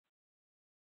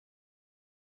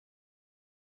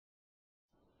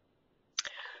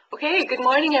Okay, good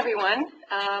morning everyone.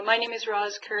 My name is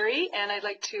Roz Curry and I'd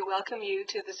like to welcome you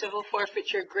to the Civil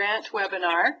Forfeiture Grant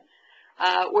webinar.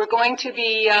 We're going to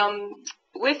be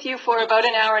with you for about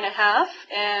an hour and a half,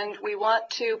 and we want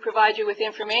to provide you with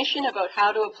information about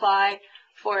how to apply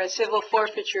for a Civil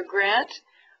Forfeiture Grant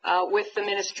with the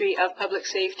Ministry of Public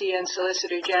Safety and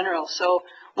Solicitor General. So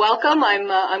welcome.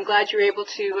 I'm glad you're able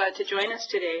to join us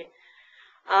today.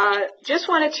 Just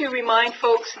wanted to remind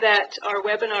folks that our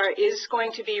webinar is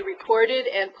going to be recorded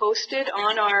and posted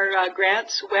on our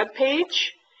grants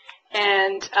webpage,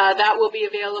 and that will be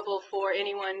available for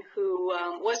anyone who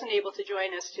wasn't able to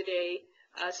join us today.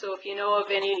 So if you know of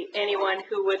anyone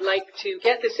who would like to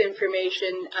get this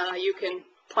information, you can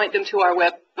point them to our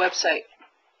website.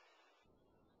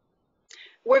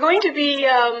 We're going to be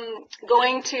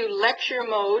going to lecture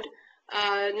mode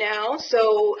now,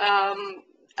 so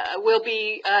we'll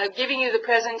be giving you the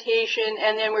presentation,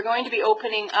 and then we're going to be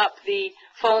opening up the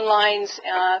phone lines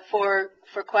for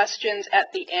questions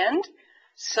at the end.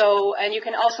 So, and you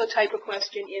can also type a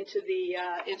question into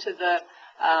the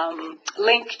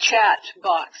link chat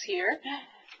box here.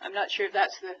 I'm not sure if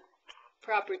that's the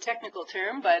proper technical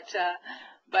term, but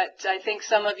I think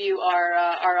some of you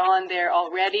are on there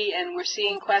already, and we're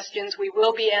seeing questions. We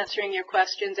will be answering your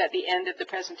questions at the end of the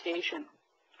presentation.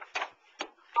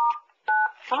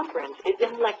 Conference is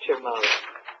in lecture mode.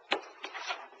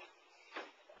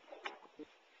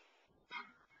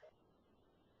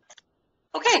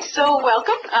 Okay, so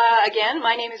welcome. Again,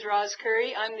 my name is Roz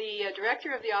Curry. I'm the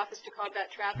Director of the Office to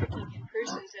Combat Trafficking in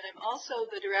Persons, and I'm also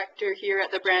the Director here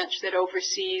at the branch that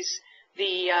oversees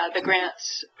the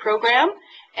grants program.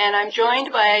 And I'm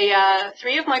joined by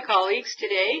three of my colleagues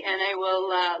today, and I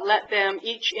will let them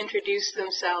each introduce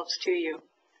themselves to you.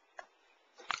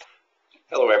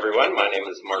 Hello everyone, my name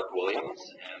is Mark Williams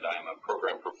and I'm a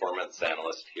Program Performance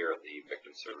Analyst here at the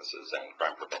Victim Services and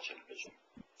Crime Prevention Division.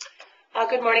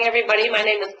 Good morning everybody, my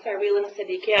name is Claire Whelan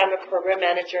Siddiqui. I'm a Program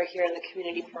Manager here in the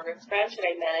Community Programs Branch, and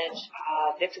I manage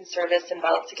Victim Service and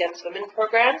Violence Against Women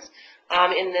programs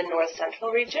in the North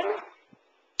Central region.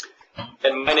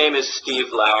 And my name is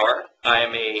Steve Lauer. I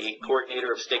am a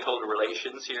Coordinator of Stakeholder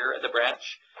Relations here at the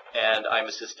branch, and I'm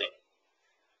assisting.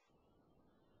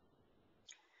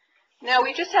 Now,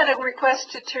 we just had a request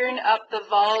to turn up the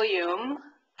volume,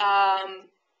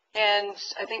 and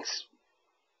I think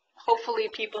hopefully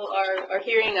people are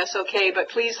hearing us okay, but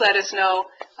please let us know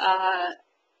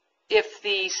if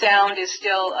the sound is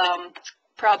still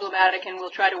problematic, and we'll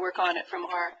try to work on it from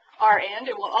our end,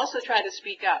 and we'll also try to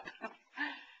speak up.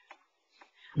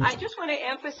 I just want to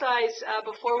emphasize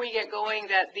before we get going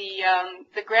that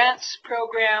the grants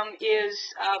program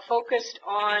is focused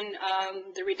on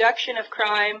the reduction of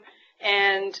crime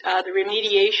and the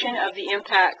remediation of the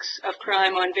impacts of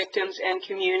crime on victims and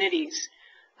communities.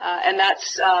 And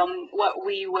that's what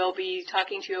we will be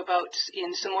talking to you about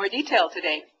in some more detail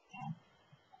today.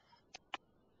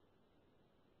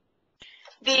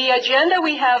 The agenda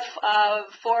we have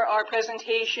for our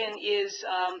presentation is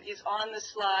on the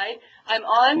slide. I'm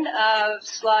on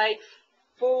slide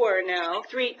 4 now,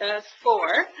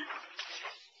 4.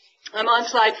 I'm on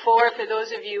slide 4 for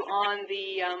those of you on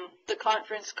the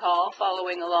conference call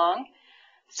following along.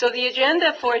 So the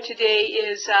agenda for today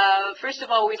is, first of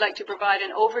all, we'd like to provide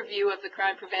an overview of the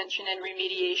Crime Prevention and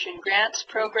Remediation Grants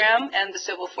Program and the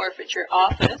Civil Forfeiture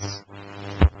Office.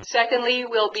 Secondly,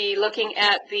 we'll be looking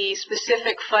at the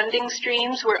specific funding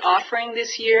streams we're offering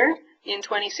this year in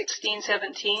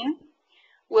 2016-17.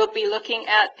 We'll be looking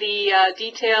at the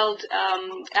detailed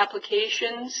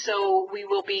applications, so we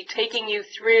will be taking you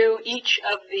through each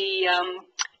of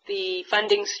the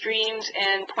funding streams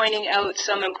and pointing out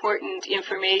some important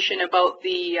information about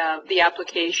the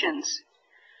applications.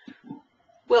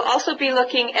 We'll also be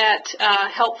looking at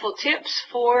helpful tips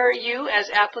for you as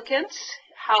applicants,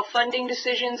 how funding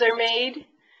decisions are made,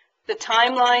 the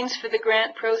timelines for the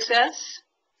grant process,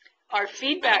 our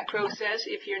feedback process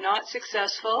if you're not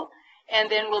successful, and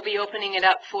then we'll be opening it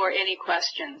up for any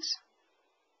questions.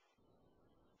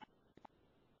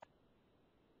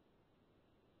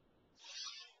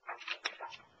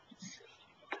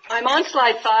 I'm on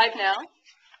slide 5 now.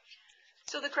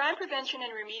 So the Crime Prevention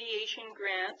and Remediation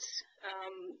Grants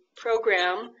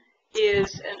program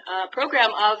is a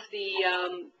program of the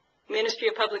Ministry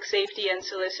of Public Safety and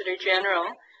Solicitor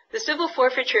General. The Civil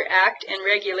Forfeiture Act and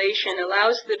Regulation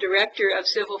allows the Director of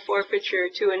Civil Forfeiture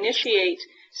to initiate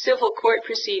civil court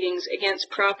proceedings against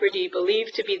property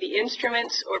believed to be the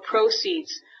instruments or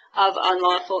proceeds of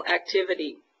unlawful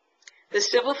activity. The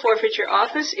Civil Forfeiture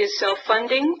Office is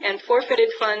self-funding, and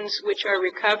forfeited funds which are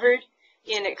recovered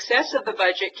in excess of the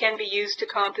budget can be used to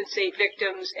compensate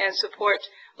victims and support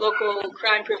local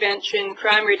crime prevention,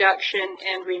 crime reduction,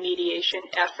 and remediation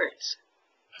efforts.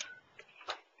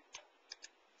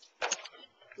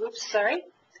 Oops, sorry.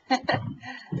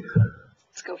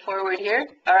 Let's go forward here.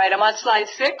 All right, I'm on slide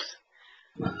 6.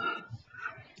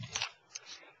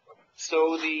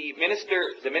 So the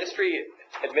ministry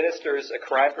administers a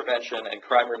crime prevention and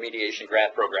crime remediation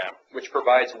grant program, which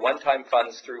provides one-time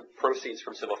funds through proceeds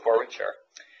from civil forfeiture.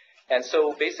 And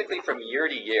so basically from year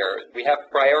to year, we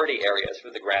have priority areas for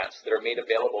the grants that are made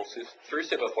available through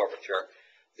civil forfeiture,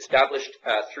 established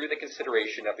through the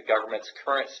consideration of the government's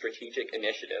current strategic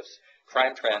initiatives,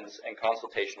 crime trends, and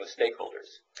consultation with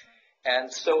stakeholders.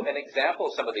 And so an example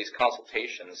of some of these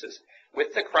consultations is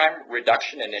with the crime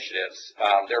reduction initiatives,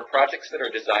 there are projects that are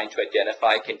designed to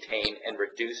identify, contain, and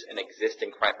reduce an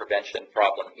existing crime prevention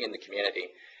problem in the community.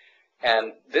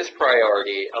 And this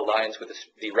priority aligns with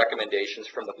the recommendations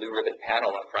from the Blue Ribbon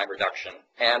Panel on Crime Reduction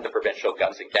and the Provincial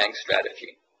Guns and Gangs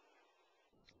Strategy.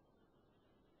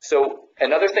 So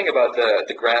another thing about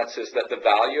the grants is that the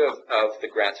value of the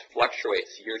grants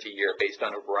fluctuates year to year based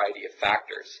on a variety of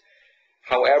factors.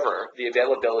 However, the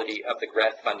availability of the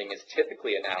grant funding is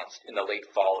typically announced in the late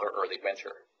fall or early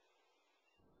winter.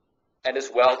 And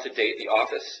as well, to date, the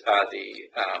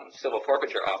Civil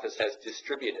Forfeiture Office has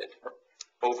distributed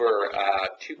over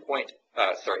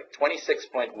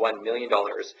 $26.1 million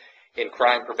in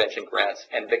crime prevention grants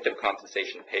and victim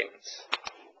compensation payments.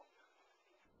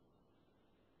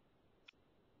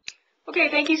 Okay,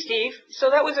 thank you, Steve. So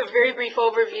that was a very brief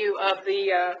overview of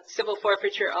the Civil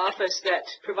Forfeiture Office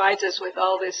that provides us with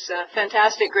all this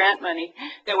fantastic grant money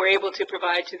that we're able to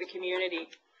provide to the community.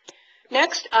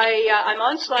 Next, I'm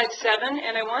on slide 7,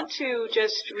 and I want to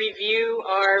just review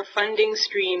our funding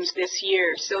streams this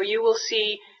year. So you will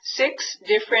see 6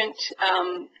 different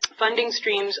funding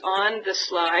streams on the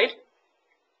slide,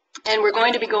 and we're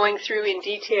going to be going through in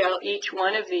detail each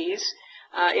one of these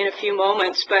in a few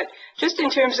moments. But just in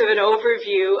terms of an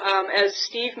overview, as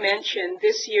Steve mentioned,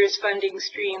 this year's funding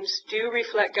streams do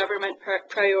reflect government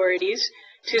priorities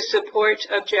to support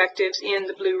objectives in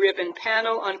the Blue Ribbon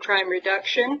Panel on Crime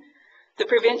Reduction, the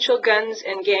Provincial Guns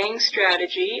and Gangs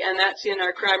Strategy, and that's in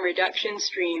our crime reduction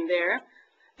stream there,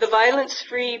 the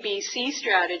Violence-Free BC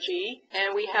Strategy,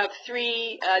 and we have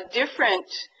 3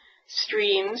 different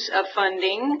streams of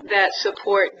funding that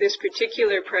support this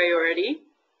particular priority,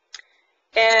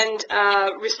 and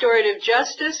restorative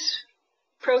justice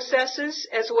processes,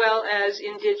 as well as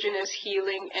Indigenous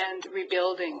healing and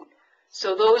rebuilding.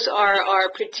 So those are our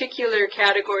particular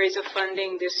categories of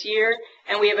funding this year,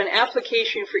 and we have an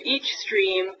application for each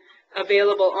stream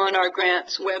available on our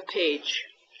grants webpage.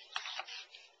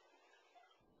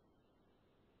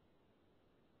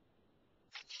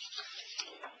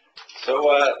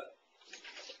 So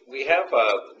we have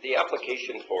the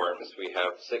application forms. We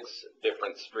have 6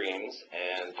 different streams,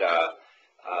 and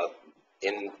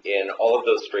in all of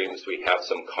those streams we have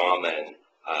some common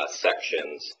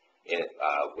sections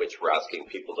which we're asking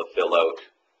people to fill out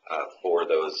for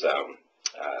those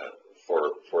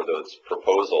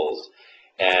proposals.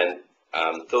 And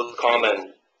those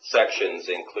common sections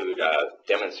include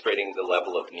demonstrating the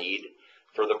level of need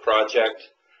for the project,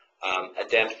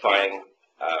 identifying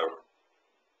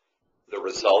the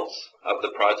results of the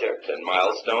project and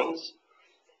milestones,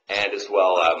 and as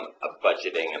well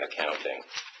budgeting and accounting.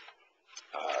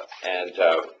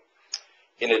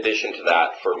 In addition to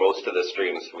that, for most of the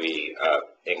streams, we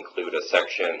include a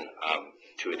section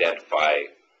to identify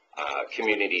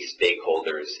community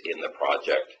stakeholders in the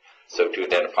project, so to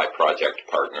identify project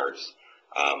partners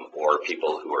or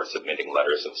people who are submitting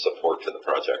letters of support to the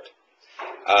project.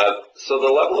 So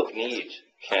the level of need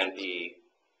can be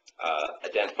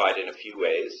identified in a few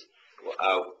ways.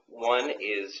 One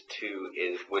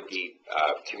would be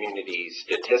community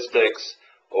statistics,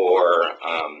 or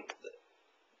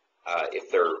if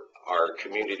there are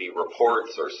community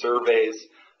reports or surveys,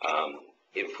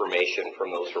 information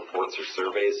from those reports or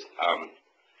surveys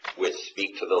which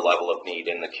speak to the level of need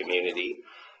in the community.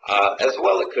 As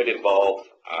well, it could involve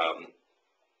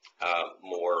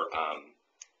more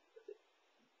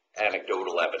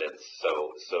anecdotal evidence.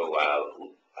 So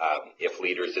if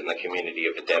leaders in the community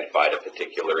have identified a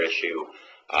particular issue,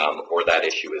 or that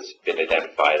issue has been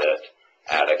identified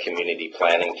at a community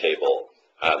planning table,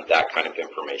 that kind of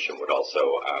information would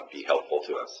also be helpful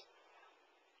to us.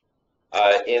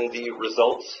 In the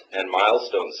results and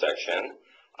milestones section,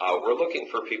 we're looking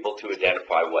for people to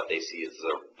identify what they see as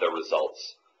the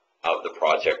results of the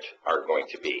project are going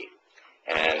to be.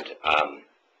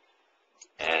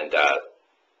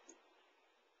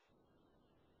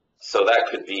 So that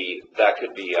could be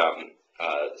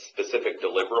specific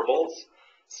deliverables.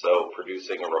 So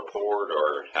producing a report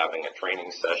or having a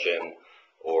training session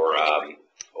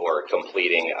or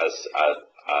completing a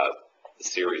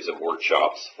series of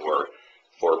workshops for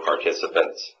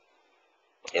participants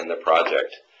in the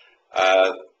project.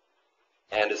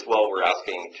 And as well, we're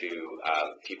asking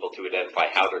people to identify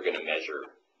how they're going to measure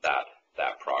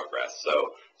that progress.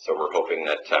 So we're hoping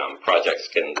that projects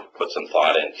can put some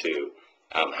thought into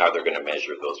how they're going to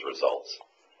measure those results.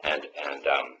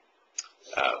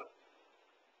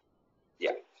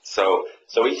 Yeah. So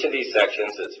each of these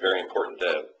sections, it's very important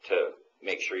to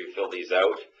make sure you fill these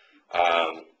out.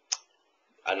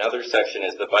 Another section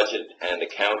is the budget and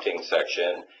accounting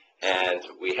section, and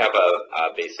we have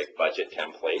a basic budget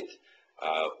template,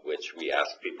 which we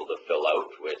ask people to fill out,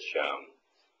 which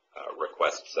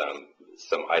requests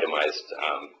some itemized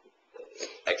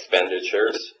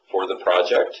expenditures for the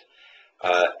project.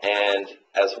 And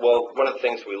as well, one of the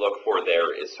things we look for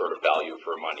there is sort of value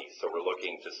for money. So we're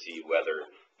looking to see whether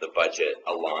the budget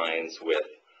aligns with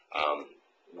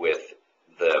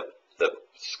the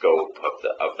scope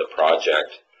of the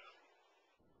project,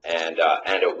 and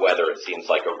whether it seems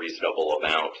like a reasonable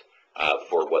amount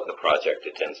for what the project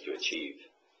intends to achieve.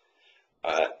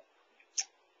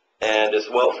 And as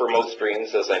well, for most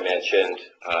streams, as I mentioned,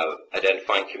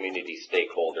 identifying community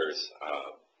stakeholders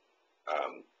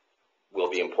will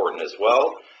be important as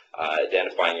well.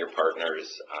 Identifying your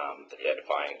partners,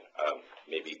 identifying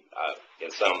maybe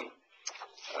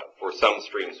for some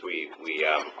streams we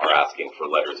are asking for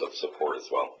letters of support as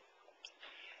well.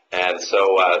 And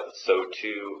so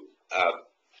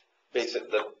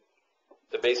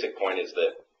the basic point is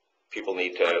that people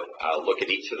need to look at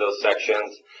each of those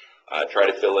sections, try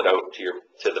to fill it out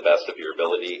to the best of your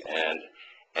ability,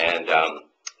 and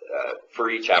for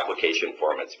each application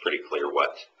form, it's pretty clear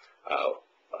what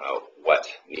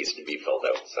needs to be filled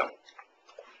out. So.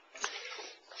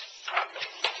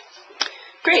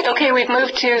 Great. Okay, we've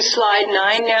moved to slide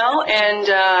 9 now, and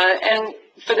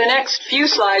for the next few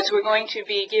slides, we're going to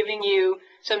be giving you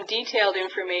some detailed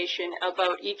information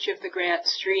about each of the grant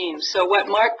streams. So what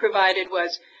Mark provided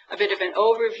was a bit of an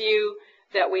overview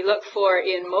that we look for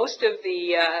in most of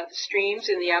the streams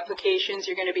in the applications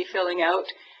you're going to be filling out.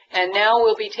 And now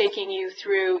we'll be taking you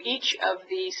through each of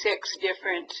the 6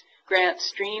 different grant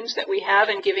streams that we have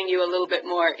and giving you a little bit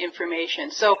more information.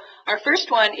 So our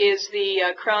first one is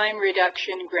the crime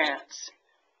reduction grants.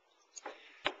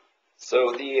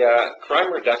 So the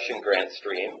crime reduction grant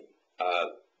stream,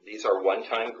 these are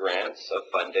one-time grants of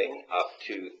funding up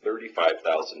to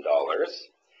 $35,000,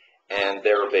 and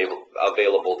they're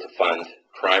available to fund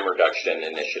crime reduction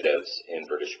initiatives in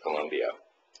British Columbia.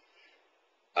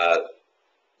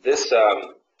 This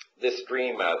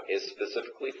stream is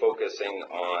specifically focusing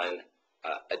on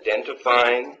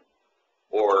identifying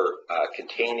or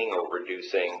containing or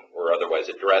reducing or otherwise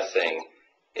addressing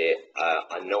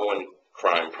a known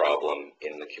crime problem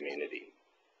in the community.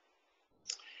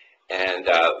 And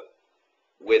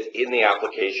within the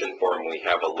application form, we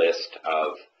have a list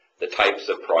of the types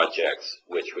of projects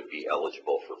which would be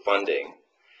eligible for funding.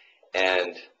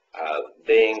 And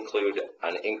they include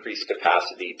an increased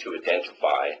capacity to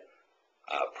identify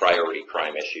priority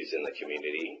crime issues in the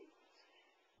community,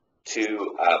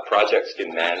 to projects to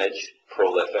manage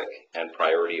prolific and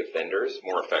priority offenders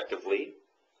more effectively,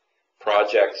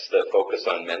 projects that focus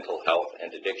on mental health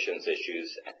and addictions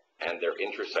issues and their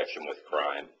intersection with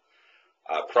crime,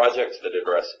 projects that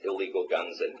address illegal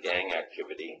guns and gang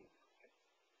activity,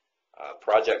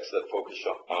 projects that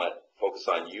focus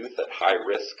on youth at high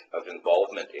risk of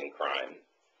involvement in crime,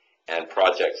 and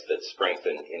projects that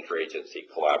strengthen interagency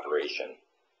collaboration.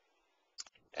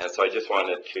 And so I just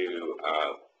wanted to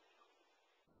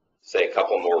say a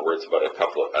couple more words about a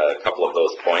couple of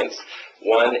those points.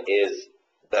 One is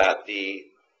that the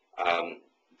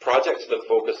projects that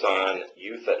focus on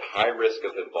youth at high risk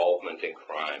of involvement in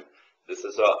crime, this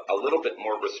is a little bit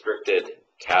more restricted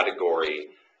category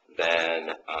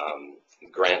than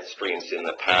grant streams in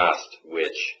the past,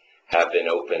 which have been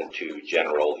open to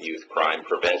general youth crime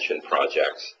prevention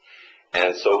projects.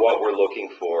 And so what we're looking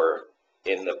for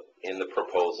in the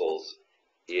proposals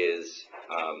is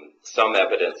some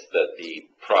evidence that the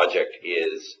project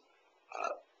is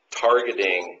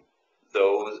targeting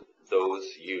those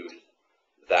youth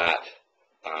that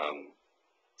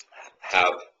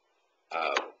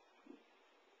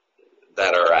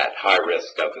that are at high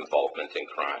risk of involvement in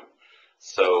crime.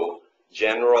 So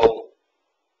general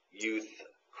youth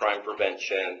crime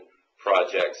prevention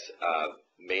projects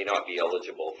may not be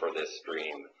eligible for this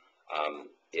stream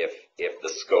if the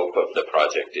scope of the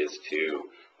project is to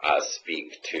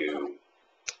speak to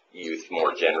youth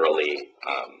more generally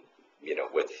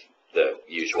with the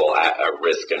usual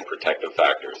risk and protective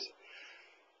factors.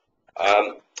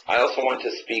 I also want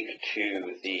to speak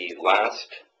to the last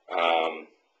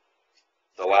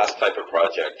type of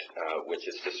project, which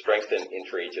is to strengthen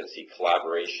interagency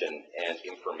collaboration and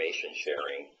information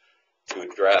sharing to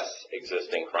address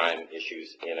existing crime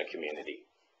issues in a community.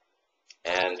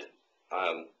 And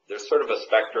there's sort of a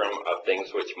spectrum of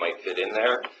things which might fit in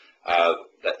there.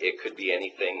 That it could be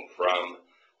anything from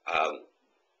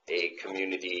a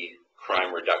community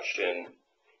crime reduction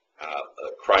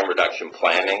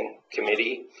planning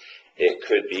committee. It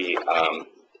could be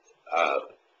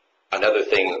another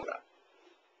thing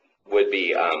would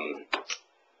be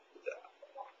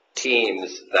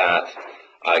teams that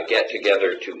get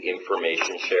together to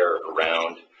information share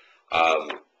around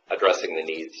addressing the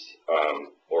needs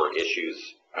or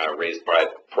issues raised by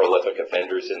prolific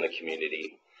offenders in the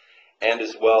community. And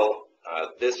as well,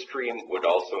 this stream would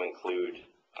also include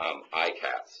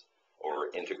ICATs, or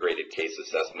Integrated Case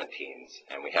Assessment Teams.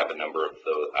 And we have a number of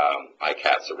those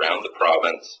ICATs around the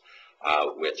province,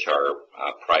 which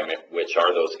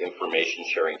are those information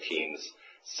sharing teams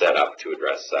set up to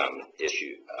address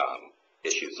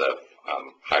issues of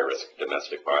high-risk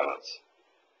domestic violence.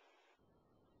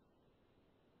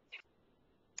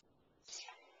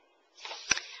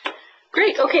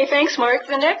 Great. Okay, thanks, Mark.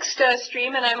 The next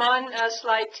stream, and I'm on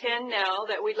slide 10 now,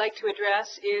 that we'd like to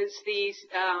address is the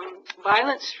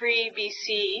Violence-Free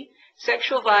BC,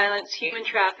 Sexual Violence, Human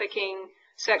Trafficking,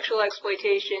 Sexual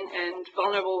Exploitation, and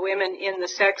Vulnerable Women in the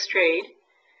Sex Trade.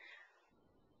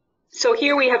 So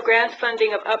here we have grant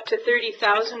funding of up to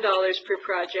 $30,000 per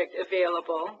project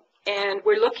available. And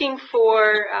we're looking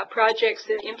for projects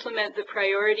that implement the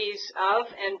priorities of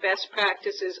and best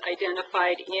practices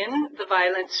identified in the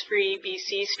Violence-Free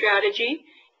BC strategy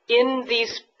in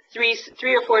these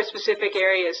three or four specific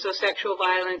areas. So sexual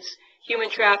violence, human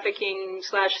trafficking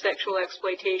 / sexual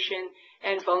exploitation,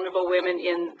 and vulnerable women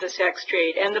in the sex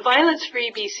trade. And the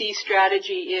Violence-Free BC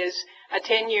strategy is a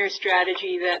 10-year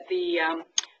strategy that the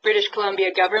British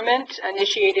Columbia government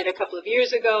initiated a couple of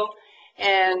years ago.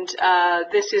 And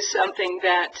this is something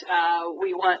that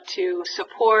we want to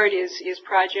support is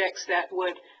projects that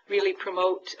would really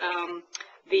promote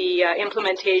the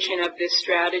implementation of this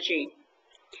strategy.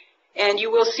 And you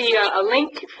will see a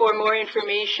link for more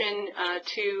information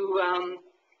to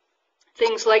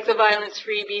things like the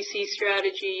Violence-Free BC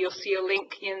strategy. You'll see a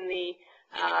link in the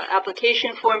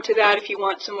application form to that if you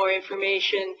want some more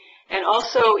information. And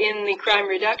also in the crime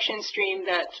reduction stream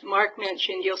that Mark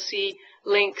mentioned, you'll see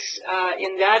links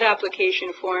in that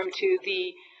application form to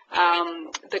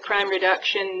the crime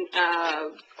reduction,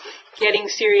 Getting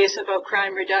Serious About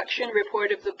Crime Reduction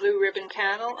report of the Blue Ribbon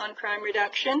Panel on Crime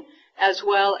Reduction, as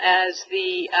well as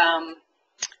the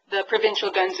Provincial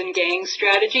Guns and Gangs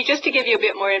strategy, just to give you a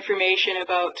bit more information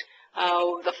about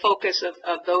the focus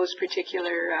of those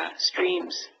particular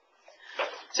streams.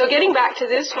 So getting back to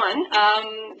this one,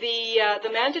 the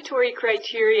mandatory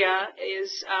criteria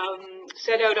is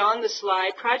set out on the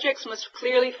slide. Projects must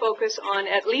clearly focus on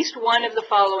at least one of the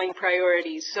following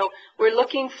priorities. So we're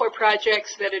looking for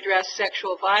projects that address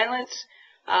sexual violence.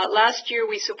 Last year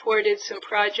we supported some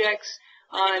projects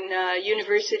on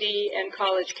university and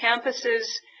college campuses,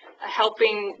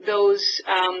 helping those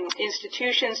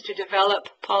institutions to develop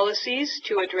policies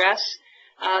to address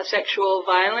sexual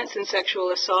violence and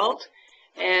sexual assault.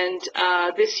 And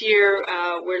this year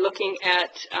we're looking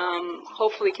at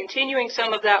hopefully continuing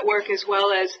some of that work, as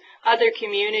well as other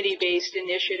community-based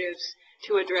initiatives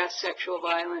to address sexual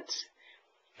violence.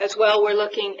 As well, we're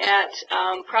looking at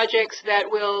projects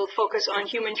that will focus on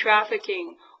human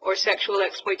trafficking or sexual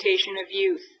exploitation of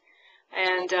youth.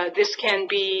 And this can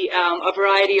be a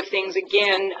variety of things,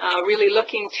 again, really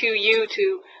looking to you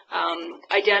to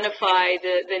identify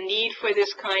the need for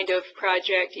this kind of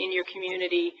project in your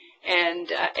community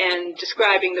and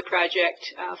describing the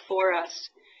project for us.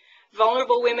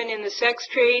 Vulnerable women in the sex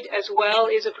trade as well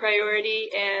is a priority,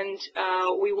 and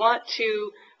we want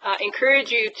to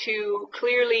encourage you to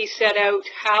clearly set out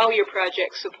how your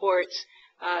project supports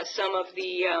some of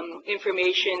the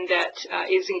information that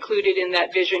is included in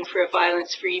that vision for a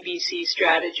violence-free BC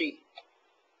strategy.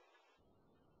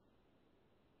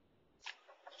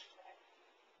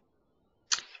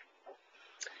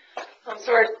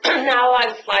 So we're now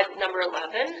on slide number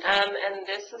 11, and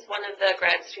this is one of the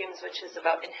grant streams which is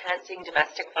about enhancing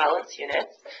domestic violence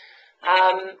units.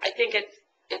 I think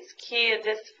it's key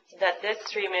that this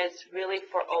stream is really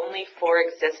only for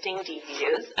existing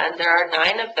DVUs, and there are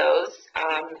 9 of those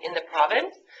in the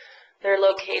province. They're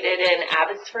located in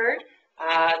Abbotsford,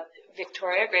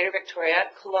 Victoria, Greater Victoria,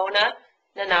 Kelowna,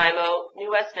 Nanaimo,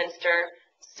 New Westminster,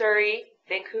 Surrey,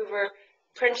 Vancouver,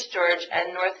 Prince George,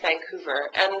 and North Vancouver.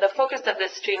 And the focus of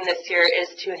this stream this year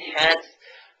is to enhance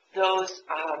those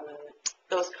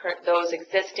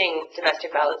existing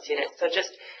domestic violence units. So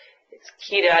just it's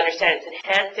key to understand it's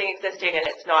enhancing existing, and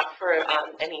it's not for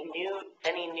any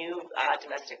new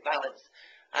domestic violence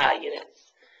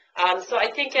units. So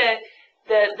I think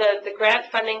the grant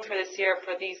funding for this year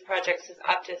for these projects is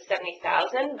up to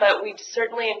 $70,000, but we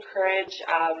certainly encourage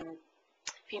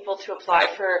people to apply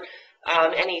for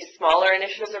any smaller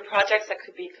initiatives or projects that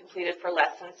could be completed for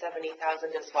less than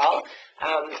 $70,000 as well.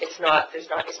 It's not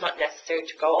necessary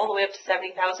to go all the way up to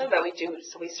 $70,000, but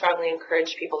we strongly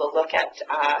encourage people to look at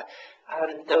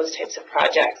those types of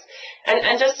projects.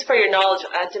 And just for your knowledge,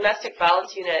 a domestic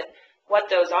violence unit, what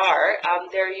those are,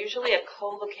 they're usually a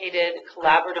co-located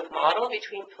collaborative model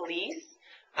between police,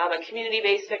 a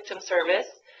community-based victim service,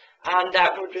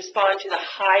 that would respond to the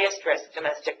highest risk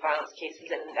domestic violence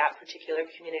cases in that particular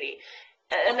community.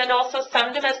 And then also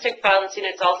some domestic violence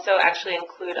units also actually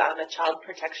include a child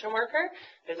protection worker.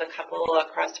 There's a couple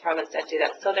across the province that do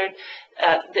that. So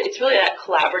it's really that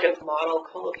collaborative model,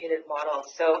 co-located model.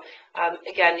 So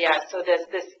again, yeah, so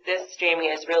this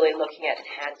streaming is really looking at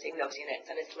enhancing those units,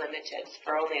 and it's limited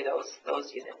for only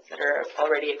those units that are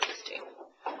already existing.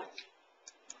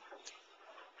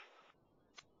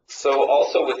 So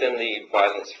also within the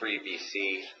Violence-Free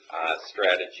BC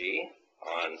strategy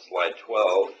on slide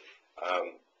 12,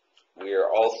 we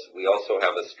also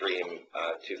have a stream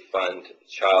to fund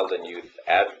child and youth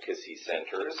advocacy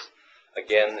centers.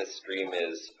 Again, this stream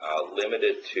is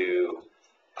limited to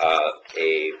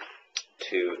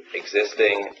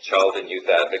existing child and youth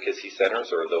advocacy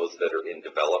centers, or those that are in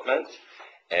development,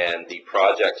 and the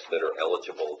projects that are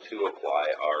eligible to apply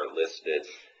are listed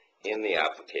in the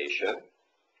application.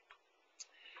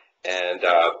 And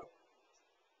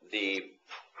the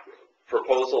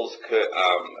proposals could,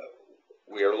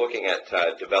 we are looking at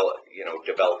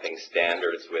developing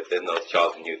standards within those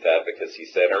child and youth advocacy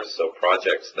centers. So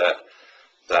projects that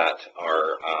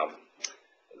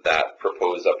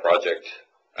propose a project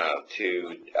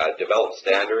to develop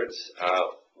standards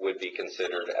would be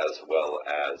considered, as well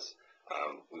as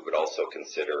we would also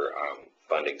consider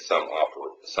funding some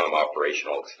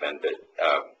operational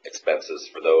expenses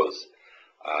for those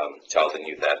child and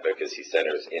youth advocacy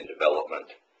centers in development.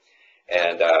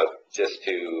 And just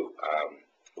to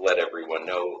let everyone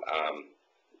know,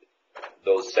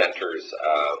 those centers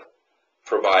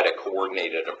provide a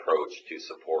coordinated approach to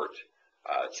support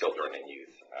children and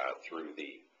youth through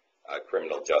the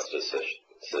criminal justice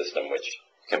system, which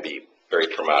can be very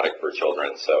traumatic for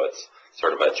children. So it's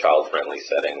sort of a child-friendly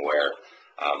setting where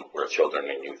children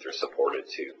and youth are supported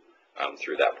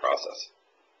through that process.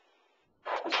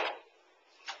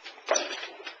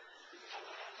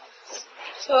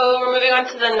 So we're moving on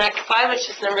to the next slide, which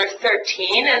is number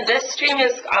 13, and this stream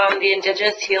is the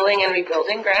Indigenous Healing and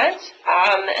Rebuilding Grant,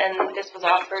 and this was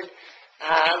offered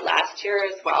last year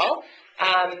as well.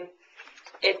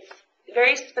 It's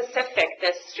very specific,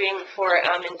 this stream, for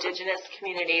Indigenous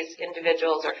communities,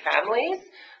 individuals, or families.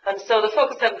 So the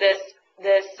focus of this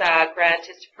grant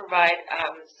is to provide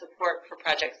support for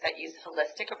projects that use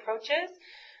holistic approaches.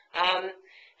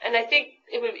 And I think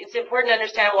it's important to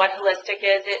understand what holistic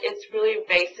is. It's really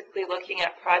basically looking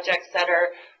at projects that are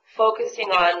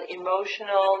focusing on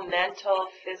emotional, mental,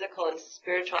 physical, and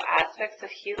spiritual aspects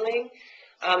of healing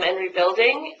and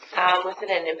rebuilding within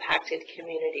an impacted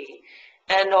community.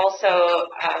 And also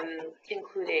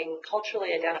including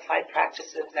culturally identified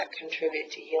practices that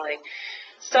contribute to healing.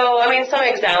 So, I mean, some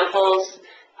examples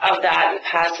of that in the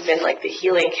past have been like the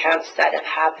healing camps that have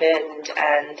happened,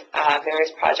 and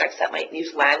various projects that might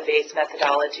use land-based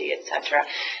methodology, etc.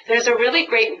 There's a really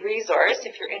great resource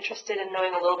if you're interested in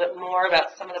knowing a little bit more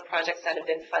about some of the projects that have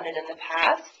been funded in the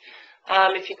past.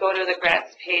 If you go to the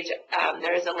grants page,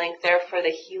 there is a link there for the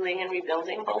Healing and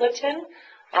Rebuilding Bulletin.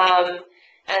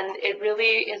 And it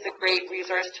really is a great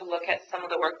resource to look at some of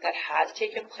the work that has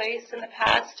taken place in the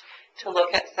past, to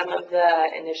look at some of the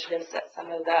initiatives that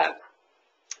some of the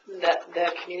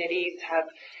communities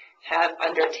have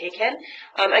undertaken.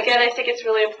 Again, I think it's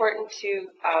really important to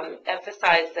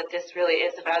emphasize that this really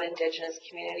is about Indigenous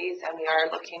communities, and we are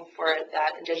looking for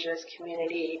that Indigenous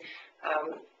community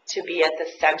to be at the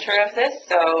center of this.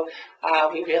 So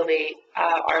we really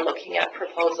are looking at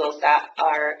proposals that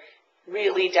are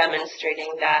really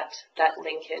demonstrating that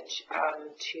linkage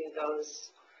to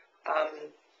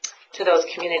those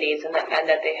communities, and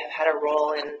that they have had a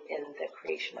role in the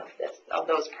creation of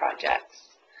those projects.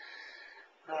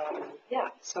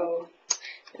 So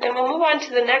and then we'll move on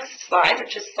to the next slide,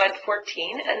 which is slide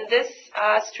 14, and this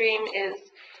stream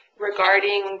is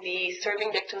regarding the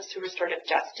Serving Victims to Restorative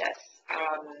Justice.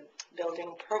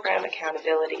 building program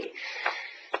accountability.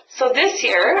 So this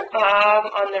year,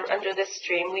 under this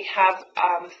stream, we have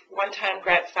one-time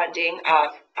grant funding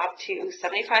of up to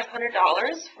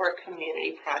 $7,500 for a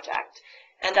community project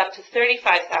and up to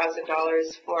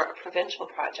 $35,000 for a provincial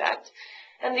project.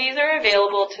 And these are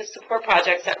available to support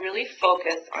projects that really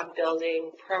focus on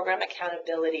building program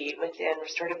accountability within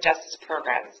restorative justice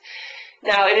programs.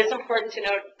 Now, it is important to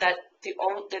note that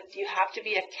you have to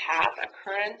be a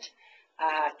current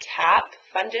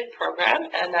CAP-funded program,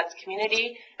 and that's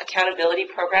Community Accountability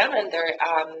Program, and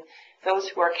those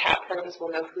who are CAP programs will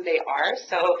know who they are.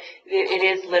 So it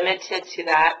is limited to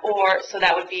that, so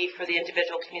that would be for the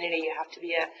individual community, you have to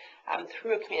be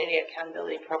through a Community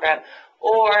Accountability Program,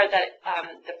 or that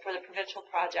for the provincial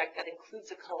project that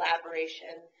includes a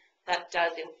collaboration that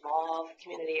does involve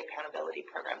community accountability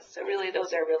programs. So really,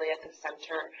 those are really at the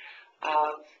center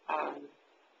of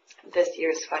this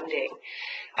year's funding.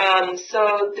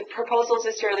 So the proposals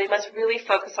this year, they must really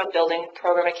focus on building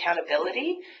program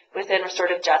accountability within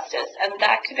restorative justice, and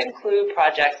that could include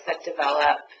projects that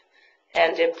develop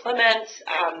and implement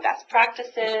best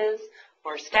practices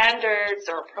or standards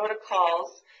or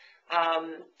protocols.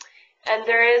 And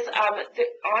there is,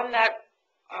 on that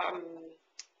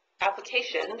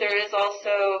application, there is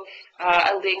also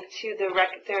a link to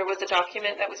there was a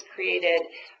document that was created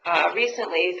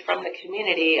recently from the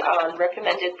community on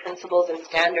recommended principles and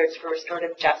standards for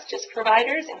restorative justice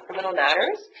providers in criminal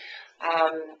matters.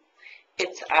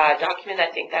 It's a document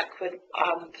I think that could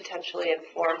potentially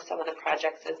inform some of the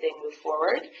projects as they move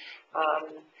forward.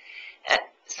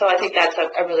 So I think that's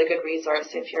a really good resource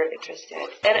if you're interested.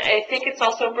 And I think it's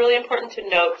also really important to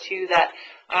note, too, that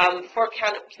for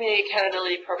community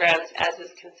accountability programs, as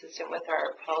is consistent with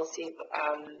our policy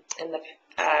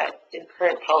in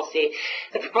current policy,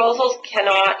 the proposals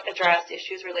cannot address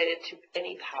issues related to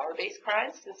any power-based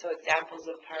crimes. And so examples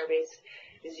of power-based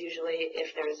is usually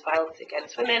if there is violence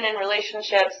against women in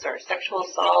relationships or sexual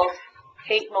assault,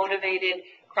 hate-motivated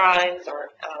crimes, or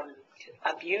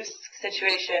abuse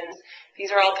situations.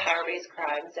 These are all power-based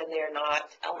crimes, and they are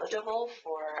not eligible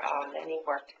for any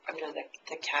work under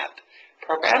the CAP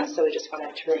program, so we just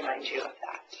wanted to remind you of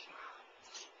that.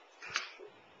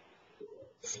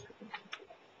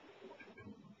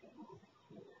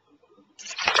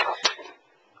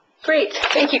 Great.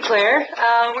 Thank you, Claire.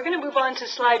 We're going to move on to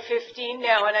slide 15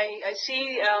 now, and I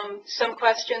see some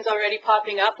questions already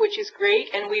popping up, which is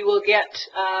great, and we will get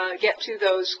to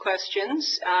those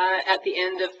questions at the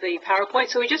end of the PowerPoint.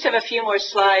 So we just have a few more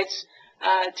slides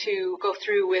to go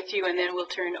through with you, and then we'll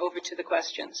turn over to the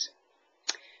questions.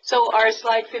 So our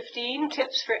slide 15,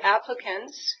 tips for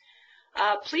applicants.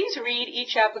 Please read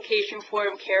each application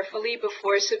form carefully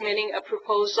before submitting a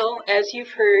proposal. As you've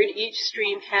heard, each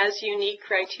stream has unique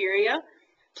criteria.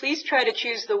 Please try to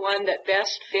choose the one that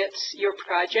best fits your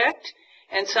project.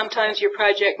 And sometimes your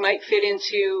project might fit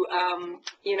into,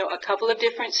 a couple of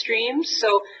different streams.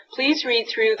 So please read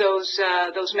through those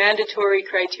mandatory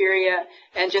criteria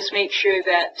and just make sure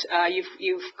that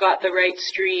you've got the right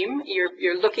stream.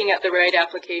 You're looking at the right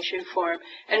application form,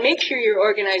 and make sure your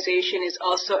organization is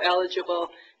also eligible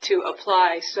to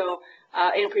apply. So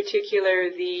in particular,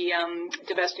 the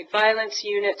domestic violence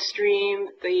unit stream,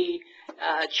 the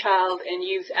child and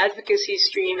youth advocacy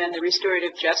stream, and the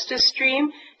restorative justice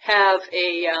stream have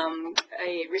a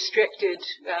restricted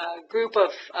group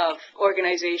of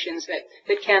organizations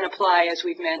that can apply, as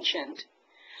we've mentioned.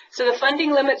 So the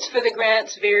funding limits for the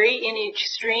grants vary in each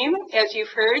stream, as you've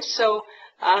heard, so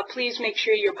please make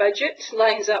sure your budget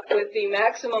lines up with the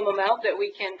maximum amount that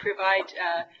we can provide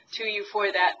to you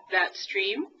for that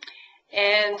stream.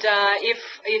 And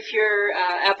if your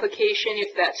application,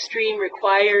 if that stream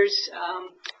requires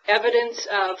evidence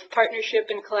of partnership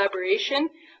and collaboration,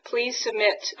 please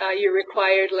submit your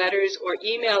required letters or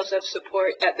emails of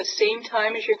support at the same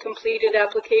time as your completed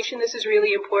application. This is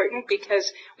really important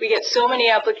because we get so many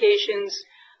applications,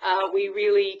 we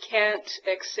really can't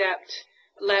accept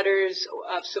letters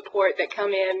of support that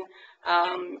come in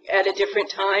at a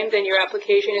different time than your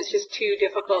application. It's just too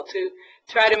difficult to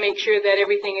try to make sure that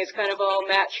everything is kind of all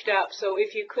matched up. So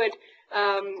if you could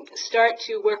start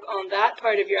to work on that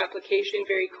part of your application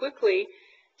very quickly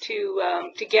to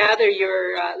gather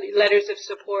your letters of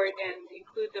support and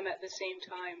include them at the same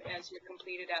time as your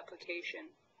completed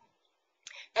application.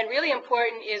 And really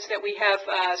important is that we have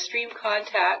stream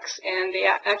contacts, and they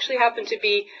actually happen to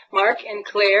be Mark and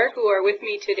Claire, who are with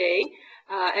me today.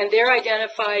 And they're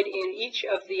identified in each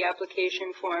of the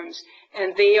application forms,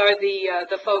 and they are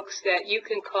the folks that you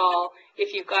can call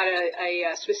if you've got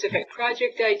a specific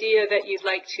project idea that you'd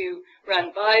like to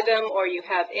run by them, or you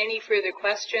have any further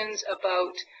questions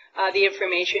about the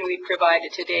information we've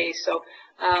provided today. So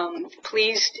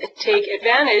please take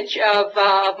advantage of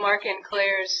Mark and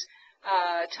Claire's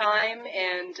time,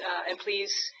 and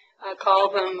please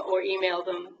call them or email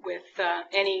them with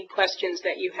any questions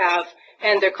that you have,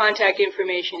 and their contact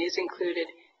information is included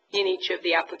in each of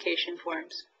the application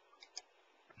forms.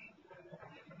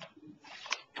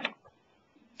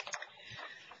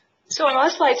 So I'm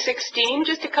on slide 16,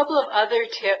 just a couple of other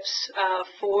tips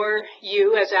for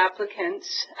you as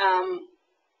applicants.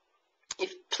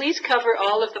 Please cover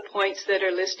all of the points that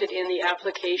are listed in the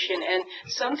application, and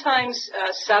sometimes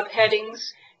subheadings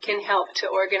can help to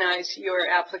organize your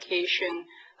application.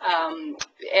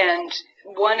 And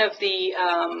one of the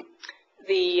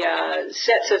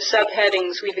sets of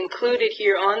subheadings we've included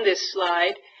here on this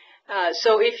slide.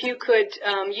 So if you could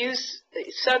use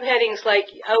subheadings like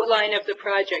outline of the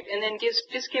project, and then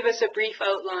just give us a brief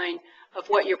outline of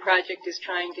what your project is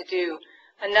trying to do.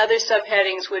 Another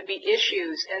subheadings would be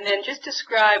issues, and then just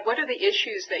describe what are the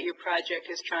issues that your project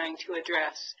is trying to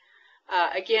address.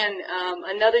 Again,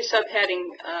 another subheading,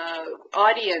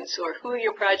 audience, or who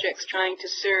your project's trying to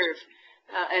serve,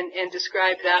 and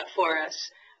describe that for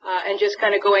us. And just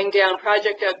kind of going down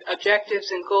project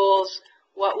objectives and goals.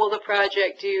 What will the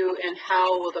project do, and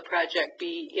how will the project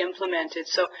be implemented?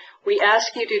 So we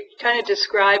ask you to kind of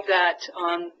describe that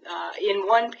on in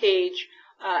one page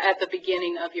at the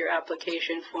beginning of your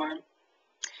application form.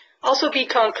 Also be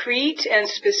concrete and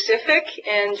specific,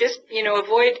 and just,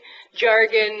 avoid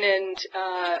jargon, and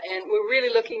we're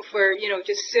really looking for,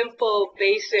 just simple,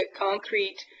 basic,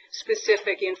 concrete,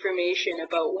 specific information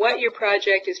about what your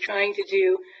project is trying to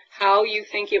do, how you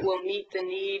think it will meet the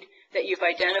need that you've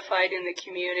identified in the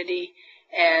community,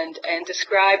 and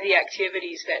describe the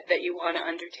activities that you want to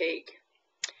undertake.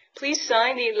 Please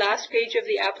sign the last page of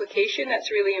the application. That's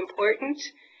really important.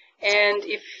 And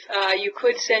if you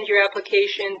could send your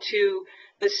application to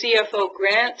the CFO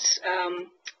Grants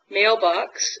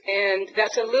mailbox, and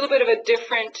that's a little bit of a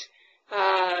different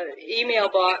email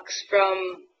box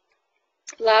from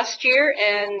last year,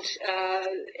 and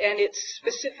it's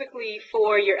specifically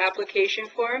for your application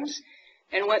forms.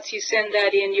 And once you send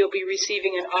that in, you'll be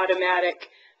receiving an automatic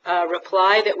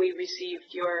reply that we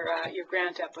received your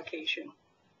grant application.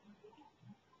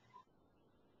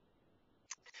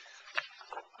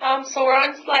 So we're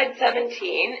on slide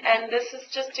 17, and this is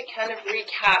just to kind of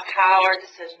recap how our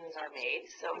decisions are made.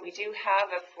 So we do have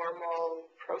a formal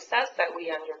process that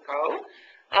we undergo.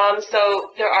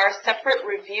 So there are separate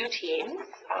review teams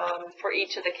for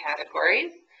each of the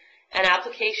categories, and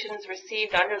applications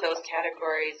received under those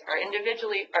categories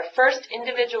are first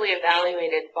individually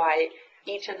evaluated by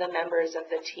each of the members of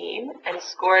the team and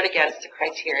scored against the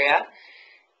criteria.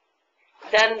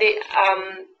 Then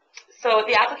so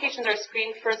the applications are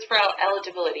screened first for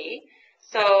eligibility.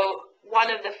 So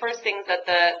one of the first things that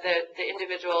the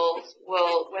individuals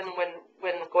will,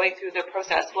 when going through the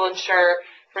process, will ensure,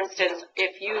 for instance,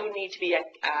 if you need to be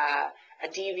a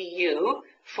DVU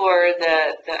for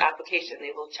the application,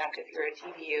 they will check if you're a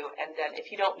DVU, and then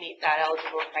if you don't meet that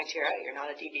eligible criteria, you're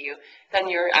not a DVU, then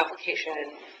your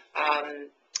application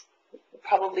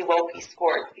probably won't be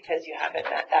scored because you haven't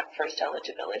met that first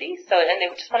eligibility. So, and they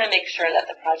just want to make sure that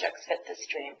the projects fit the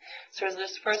stream. So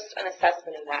there's first an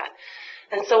assessment of that.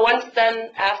 And so once then,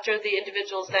 after the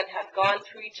individuals then have gone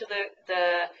through each of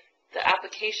the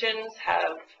applications,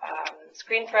 have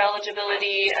screened for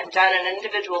eligibility and done an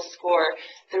individual score,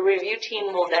 the review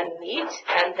team will then meet,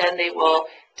 and then they will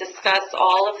discuss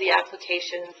all of the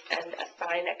applications and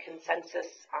assign a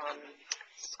consensus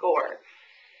score.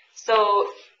 So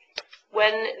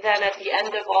when then at the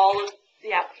end of all of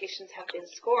the applications have been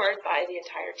scored by the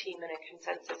entire team and a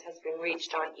consensus has been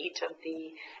reached on each of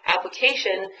the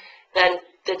application, then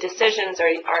the decisions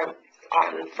are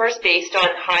first based on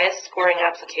highest scoring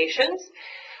applications.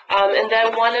 And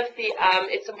then one of the,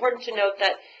 it's important to note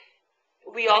that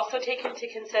we also take into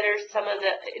consideration some of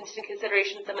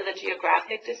the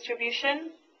geographic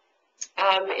distribution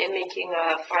in making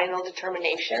a final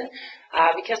determination,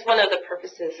 because one of the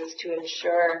purposes is to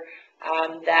ensure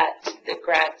that the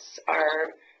grants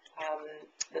are,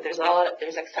 that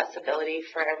there's accessibility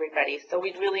for everybody. So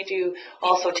we really do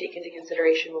also take into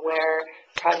consideration where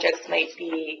projects might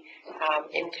be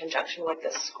in conjunction with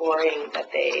the scoring that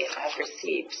they have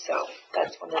received. So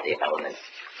that's one of the elements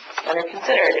that are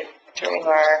considered during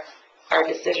our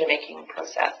decision-making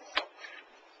process.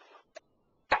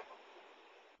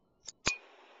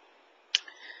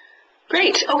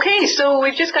 Great. Okay, so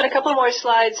we've just got a couple more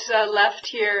slides left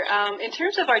here. In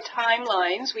terms of our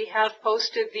timelines, we have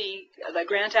posted the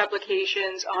grant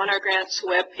applications on our grants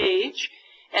webpage,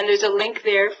 and there's a link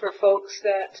there for folks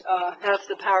that have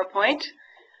the PowerPoint.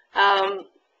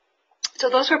 So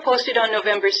those were posted on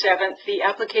November 7th. The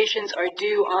applications are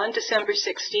due on December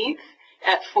 16th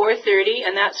at 4:30,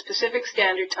 and that's Pacific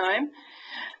Standard Time.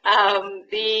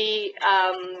 The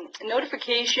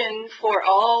notification for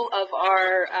all of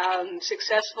our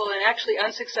successful and actually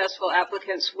unsuccessful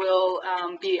applicants will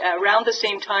be around the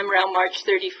same time, around March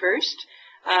 31st,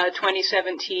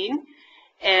 2017.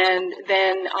 And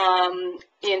then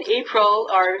in April,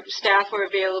 our staff are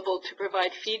available to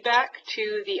provide feedback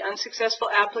to the unsuccessful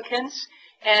applicants,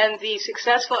 and the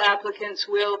successful applicants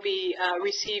will be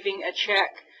receiving a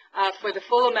check for the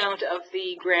full amount of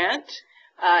the grant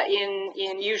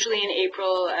usually in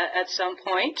April at some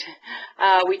point.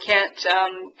 We can't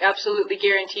absolutely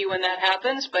guarantee when that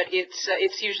happens, but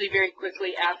it's usually very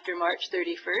quickly after March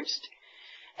 31st.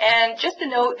 And just to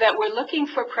note that we're looking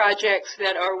for projects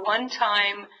that are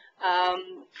one-time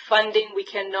funding. We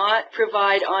cannot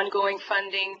provide ongoing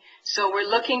funding, so we're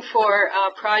looking for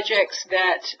projects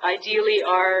that ideally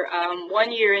are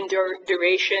 1 year in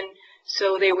duration.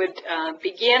 So they would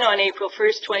begin on April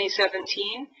 1st,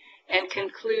 2017, and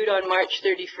conclude on March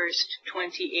 31st,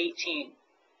 2018.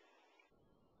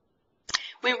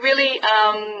 We really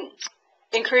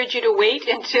encourage you to wait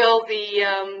until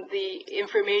the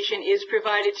information is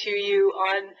provided to you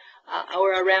on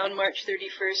or around March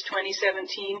 31st,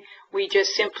 2017. We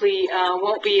just simply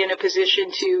won't be in a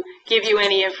position to give you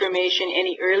any information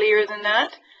any earlier than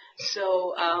that.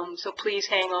 So so please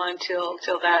hang on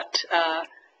till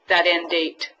that end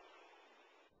date.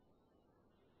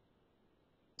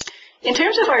 In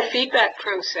terms of our feedback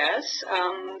process,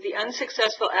 the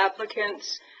unsuccessful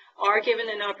applicants are given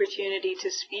an opportunity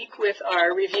to speak with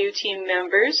our review team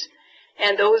members,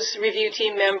 and those review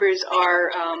team members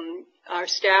are our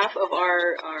staff of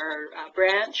our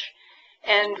branch,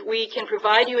 and we can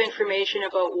provide you information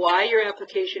about why your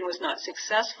application was not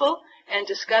successful and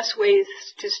discuss ways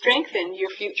to strengthen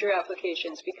your future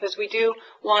applications, because we do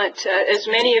want as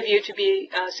many of you to be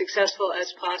successful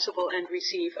as possible and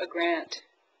receive a grant.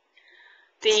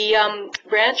 The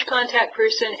branch contact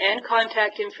person and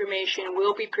contact information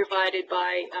will be provided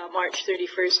by March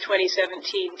 31st,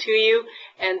 2017 to you,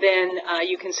 and then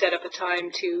you can set up a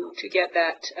time to get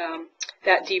that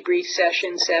debrief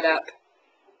session set up.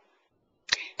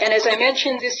 And as I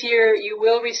mentioned, this year you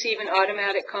will receive an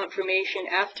automatic confirmation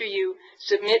after you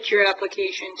submit your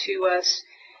application to us,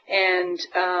 and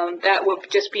that will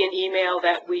just be an email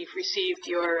that we've received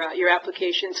your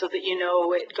application, so that you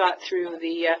know it got through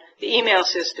the email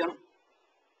system.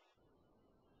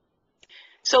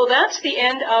 So that's the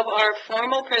end of our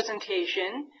formal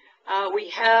presentation. We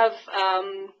have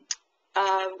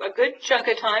a good chunk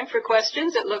of time for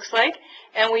questions, it looks like,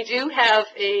 and we do have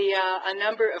a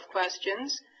number of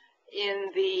questions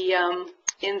in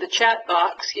the chat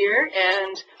box here,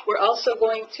 and we're also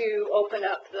going to open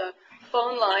up the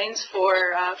phone lines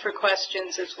for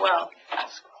questions as well.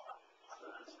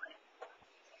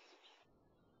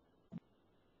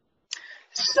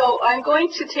 So I'm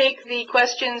going to take the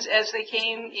questions as they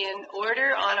came in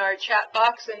order on our chat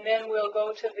box, and then we'll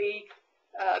go to the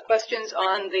questions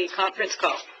on the conference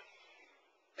call.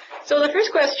 So the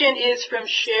first question is from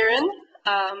Sharon.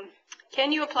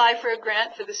 Can you apply for a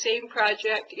grant for the same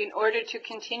project in order to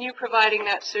continue providing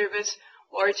that service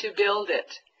or to build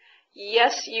it?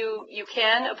 Yes, you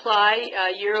can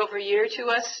apply year over year to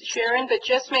us, Sharon, but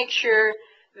just make sure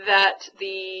that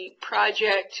the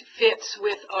project fits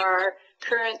with our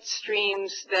current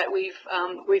streams that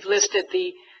we've listed.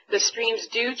 The streams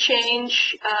do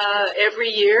change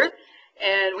every year,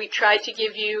 and we tried to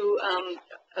give you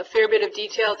a fair bit of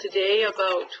detail today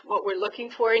about what we're looking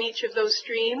for in each of those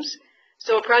streams.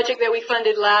 So a project that we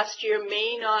funded last year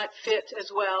may not fit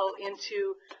as well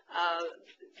into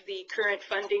the current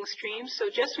funding streams. So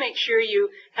just make sure you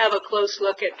have a close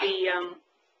look at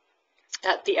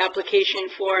the application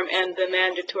form and the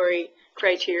mandatory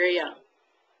criteria.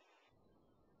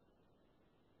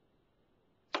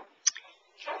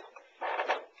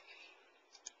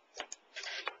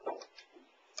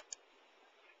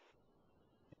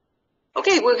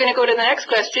 Okay, we're going to go to the next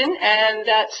question, and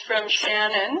that's from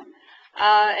Shannon.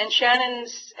 And Shannon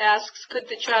asks, could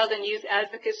the Child and Youth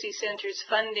Advocacy Center's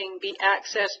funding be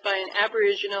accessed by an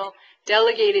Aboriginal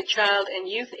delegated child and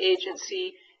youth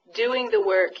agency doing the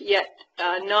work, yet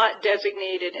not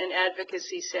designated an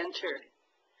advocacy center?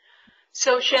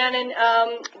 So Shannon,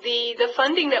 the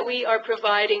funding that we are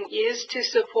providing is to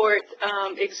support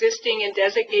existing and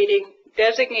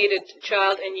designated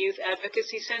child and youth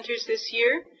advocacy centers this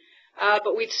year.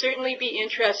 But we'd certainly be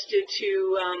interested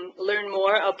to learn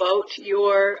more about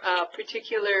your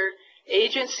particular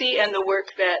agency and the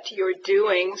work that you're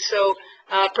doing. So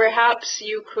perhaps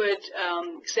you could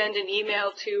send an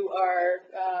email to our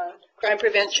crime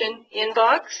prevention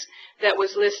inbox that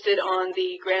was listed on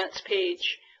the grants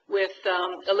page with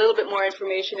a little bit more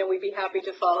information, and we'd be happy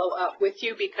to follow up with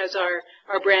you, because our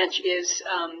branch is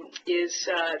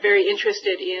very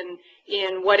interested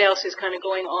in what else is kind of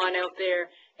going on out there,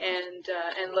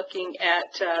 and looking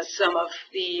at some of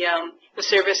the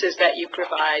services that you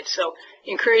provide. So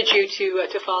encourage you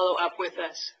to follow up with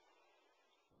us.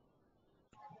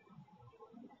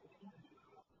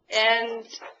 And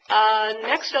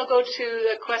next I'll go to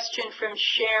the question from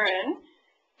Sharon.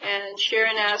 And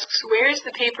Sharon asks, where is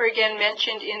the paper again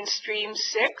mentioned in Stream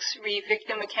 6,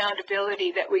 Victim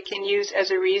Accountability, that we can use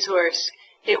as a resource?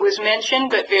 It was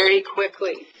mentioned, but very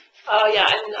quickly. Oh, yeah,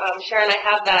 and Sharon, I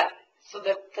have that. So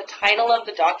the title of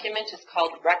the document is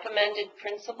called Recommended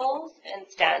Principles and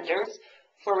Standards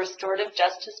for Restorative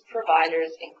Justice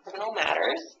Providers in Criminal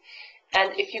Matters.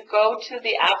 And if you go to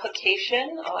the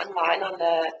application online on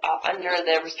the under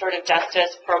the Restorative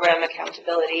Justice Program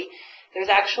Accountability, there's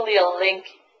actually a link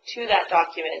to that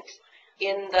document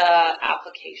in the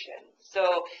application.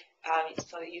 So,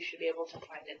 so you should be able to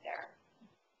find it there.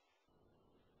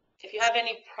 If you have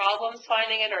any problems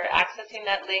finding it or accessing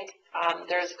that link,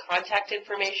 there's contact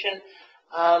information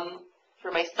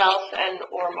for myself and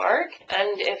or Mark.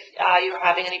 And if you're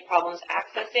having any problems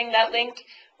accessing that link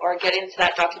or getting to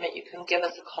that document, you can give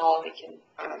us a call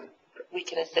and we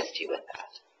can assist you with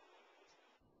that.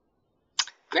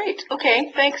 Great.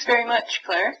 Okay. Thanks very much,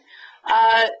 Claire.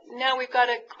 Now we've got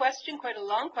a question, quite a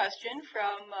long question,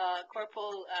 from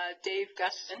Corporal Dave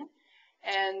Guston.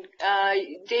 And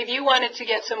Dave, you wanted to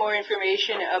get some more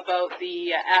information about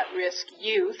the at-risk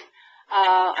youth.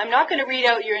 I'm not going to read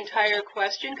out your entire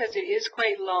question because it is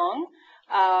quite long,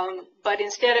 but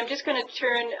instead I'm just going to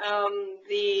turn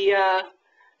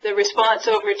the response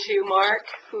over to Mark,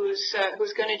 who's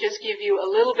going to just give you a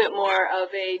little bit more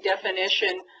of a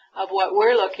definition of what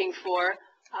we're looking for.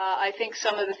 I think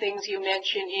some of the things you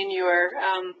mentioned in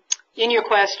your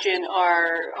question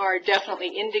are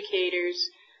definitely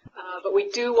indicators, but we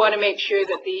do want to make sure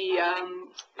that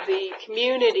the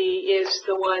community is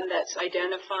the one that's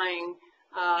identifying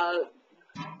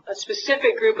a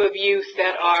specific group of youth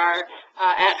that are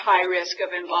at high risk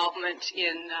of involvement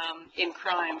in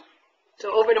crime.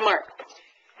 So over to Mark.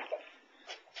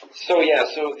 So yeah,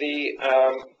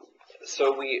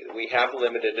 so we have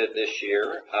limited it this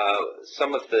year.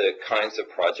 Some of the kinds of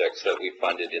projects that we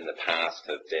funded in the past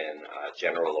have been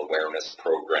general awareness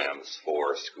programs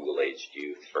for school-aged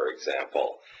youth, for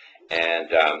example, and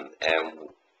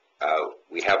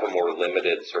we have a more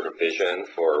limited sort of vision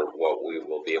for what we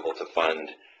will be able to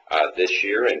fund this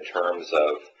year in terms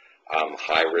of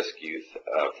high-risk youth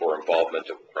for involvement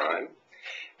of crime.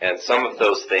 And some of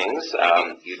those things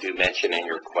you do mention in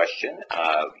your question,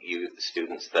 youth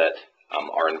students that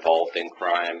are involved in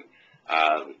crime,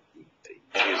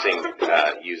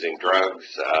 using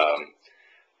drugs,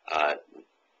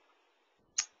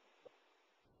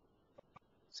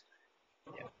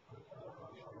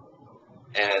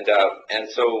 and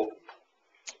so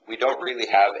we don't really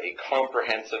have a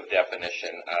comprehensive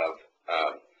definition of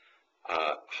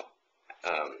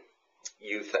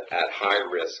youth at high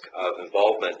risk of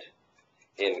involvement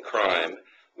in crime.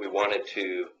 We wanted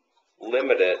to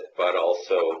limit it, but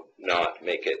also not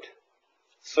make it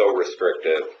so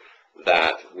restrictive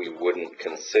that we wouldn't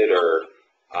consider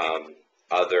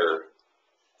other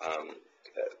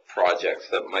projects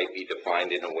that might be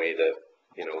defined in a way that,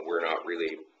 you know, we're not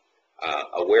really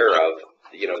aware of,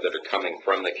 you know, that are coming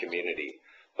from the community.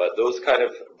 But those kind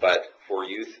of, but for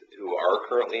youth who are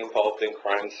currently involved in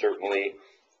crime, certainly,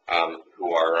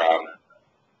 who are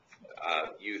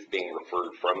youth being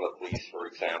referred from the police, for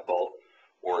example,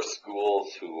 or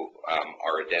schools who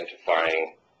are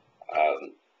identifying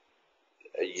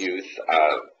youth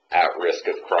at risk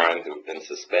of crime who have been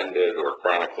suspended or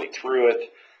chronically through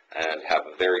it and have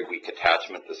a very weak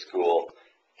attachment to school,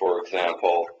 for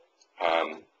example,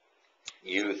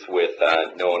 youth with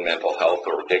known mental health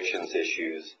or addictions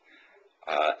issues,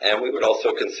 and we would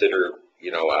also consider,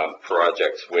 you know,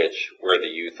 projects where the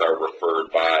youth are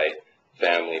referred by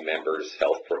family members,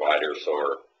 health providers,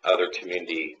 or other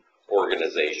community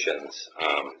organizations,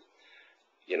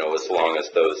 you know, as long as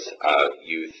those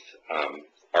youth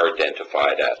are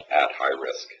identified at high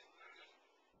risk.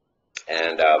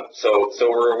 And so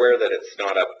we're aware that it's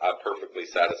not a perfectly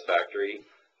satisfactory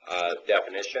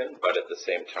definition, but at the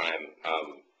same time,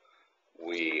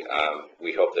 we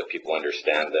hope that people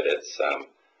understand that it's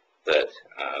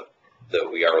that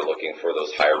we are looking for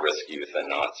those higher risk youth and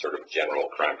not sort of general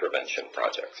crime prevention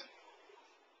projects.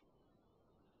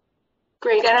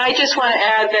 Great, and I just want to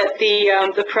add that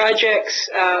the projects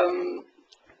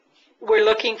we're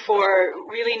looking for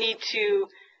really need to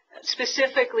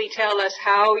specifically tell us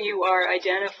how you are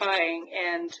identifying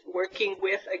and working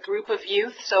with a group of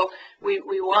youth. So we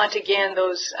want, again,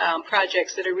 those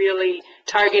projects that are really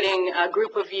targeting a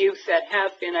group of youth that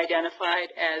have been identified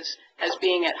as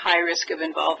being at high risk of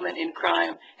involvement in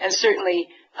crime. And certainly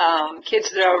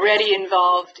kids that are already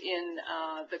involved in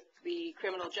the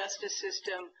criminal justice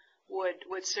system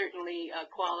would certainly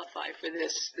qualify for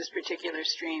this particular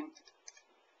stream.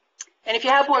 And if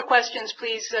you have more questions,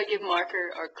 please give Mark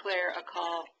or Claire a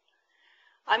call.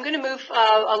 I'm going to move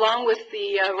along with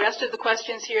the rest of the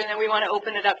questions here, and then we want to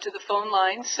open it up to the phone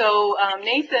line. So,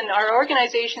 Nathan, are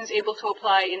organizations able to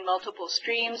apply in multiple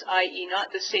streams, i.e.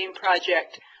 not the same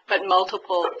project, but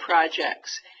multiple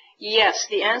projects? Yes,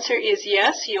 the answer is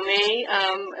yes. You may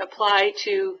apply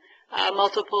to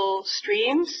multiple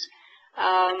streams.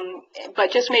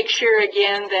 But just make sure,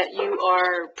 again, that you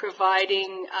are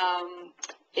providing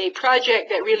a project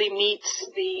that really meets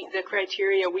the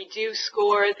criteria. We do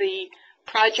score the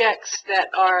projects that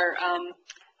are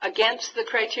against the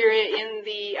criteria in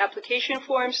the application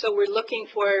form, so we're looking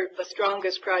for the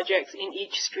strongest projects in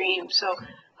each stream. So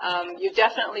you're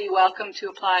definitely welcome to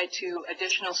apply to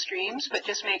additional streams, but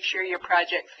just make sure your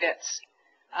project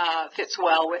fits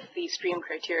well with the stream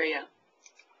criteria.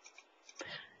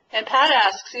 And Pat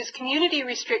asks, is community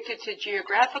restricted to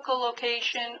geographical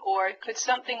location, or could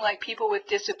something like people with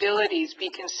disabilities be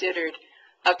considered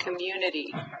a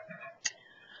community?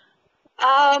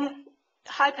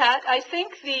 Hi, Pat. I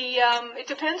think it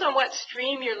depends on what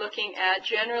stream you're looking at.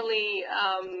 Generally,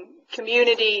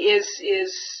 community is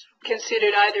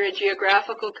considered either a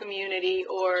geographical community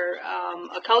or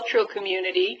a cultural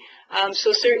community.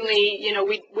 So certainly, you know,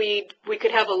 we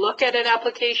could have a look at an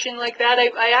application like that.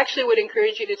 I actually would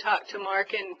encourage you to talk to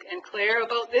Mark and Claire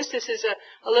about this. This is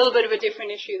a little bit of a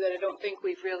different issue that I don't think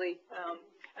we've really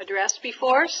addressed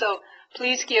before. So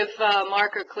please give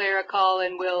Mark or Claire a call,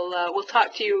 and we'll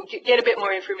talk to you, get a bit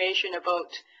more information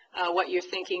about what you're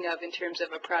thinking of in terms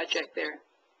of a project there.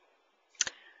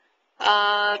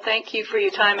 Thank you for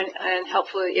your time and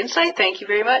helpful insight. Thank you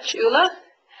very much, Ula.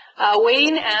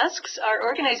 Wayne asks, are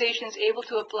organizations able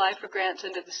to apply for grants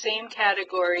under the same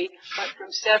category but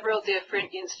from several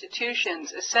different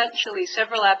institutions, essentially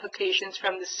several applications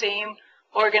from the same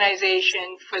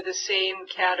organization for the same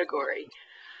category?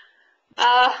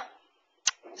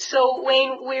 So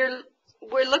Wayne,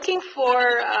 we're looking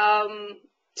for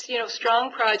you know,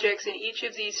 strong projects in each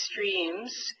of these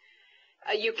streams.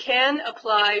 You can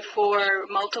apply for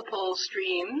multiple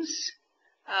streams.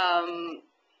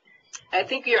 I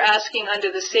think you're asking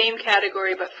under the same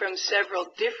category but from several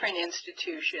different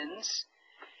institutions.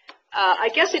 I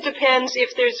guess it depends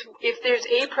if there's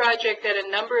a project that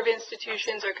a number of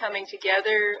institutions are coming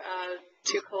together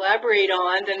to collaborate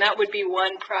on, then that would be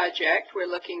one project we're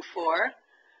looking for.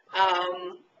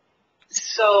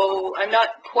 So I'm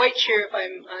not quite sure if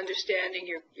I'm understanding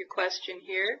your question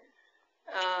here.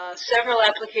 Several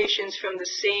applications from the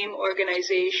same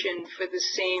organization for the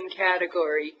same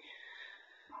category.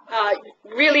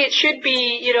 Really, it should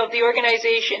be, you know, the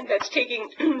organization that's taking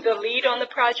the lead on the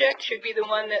project should be the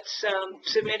one that's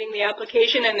submitting the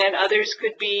application, and then others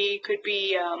could be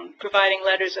providing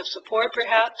letters of support,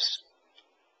 perhaps,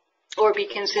 or be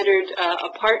considered a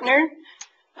partner.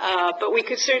 But we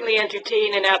could certainly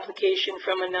entertain an application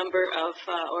from a number of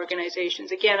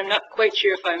organizations. Again, I'm not quite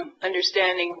sure if I'm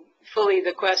understanding fully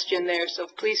the question there, so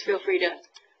please feel free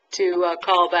to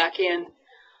call back in.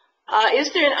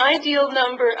 Is there an ideal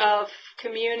number of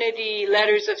community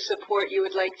letters of support you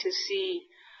would like to see?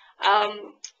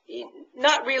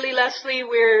 Not really, Leslie.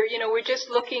 We're just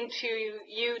looking to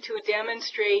you to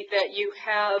demonstrate that you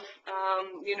have,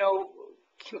 you know,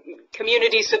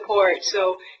 community support.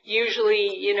 So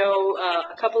usually, you know,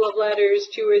 a couple of letters,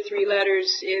 2 or 3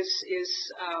 letters is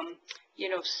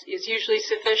usually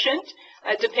sufficient.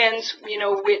 It depends, you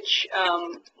know, which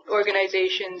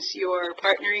organizations you're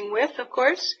partnering with, of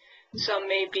course. Some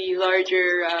may be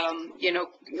larger, you know,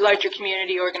 larger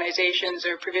community organizations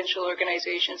or provincial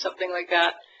organizations, something like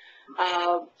that.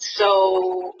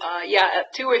 Yeah,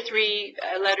 2 or 3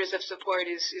 letters of support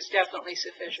is definitely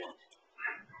sufficient.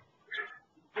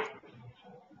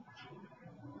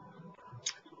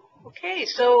 Okay,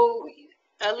 so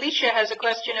Alicia has a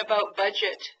question about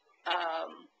budget.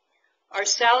 Are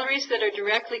salaries that are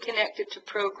directly connected to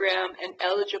program and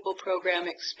eligible program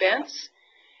expense?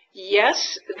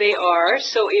 Yes, they are.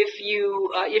 So if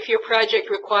your project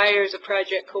requires a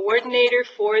project coordinator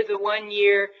for the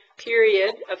 1-year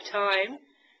period of time,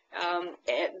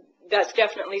 that's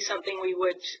definitely something we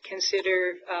would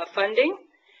consider funding.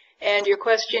 And your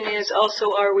question is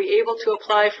also, are we able to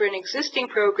apply for an existing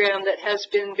program that has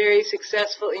been very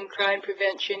successful in crime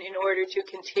prevention in order to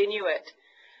continue it?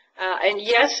 And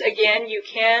yes, again, you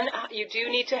do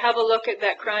need to have a look at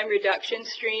that crime reduction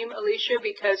stream, Alicia,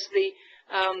 because the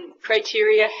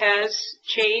criteria has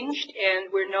changed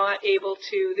and we're not able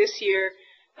to this year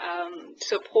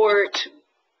support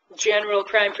general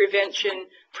crime prevention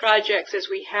projects as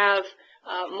we have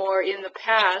more in the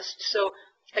past. So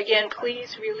again,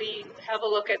 please really have a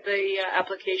look at the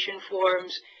application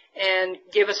forms and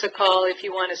give us a call if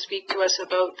you want to speak to us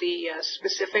about the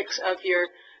specifics of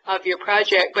your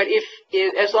project. But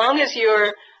as long as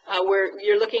you're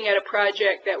looking at a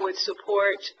project that would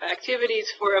support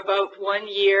activities for about 1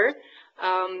 year,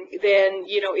 then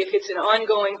if it's an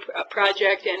ongoing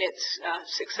project and it's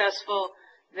successful,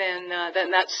 then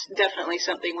that's definitely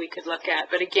something we could look at.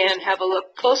 But again, have a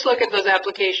close look at those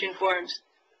application forms.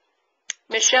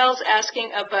 Michelle's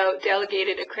asking about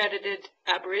delegated accredited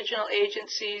Aboriginal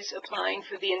agencies applying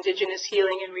for the Indigenous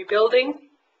Healing and Rebuilding.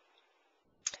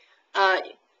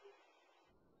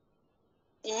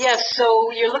 Yes,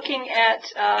 so you're looking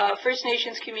at First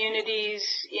Nations communities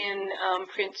in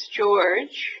Prince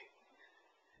George.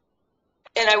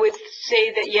 And I would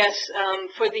say that yes,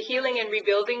 for the Healing and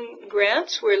Rebuilding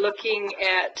grants, we're looking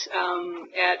at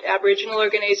Aboriginal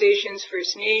organizations,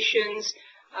 First Nations,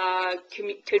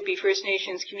 could be First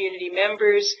Nations community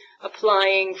members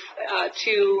applying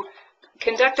to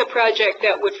conduct a project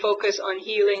that would focus on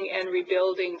healing and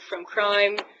rebuilding from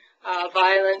crime,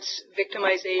 violence,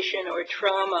 victimization, or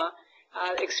trauma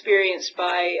experienced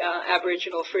by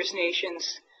Aboriginal First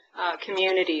Nations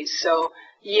communities. So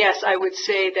yes, I would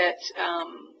say that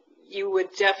we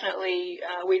would definitely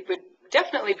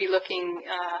be looking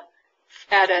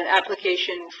at an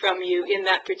application from you in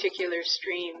that particular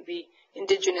stream. The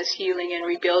Indigenous Healing and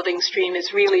Rebuilding stream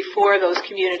is really for those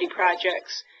community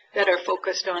projects that are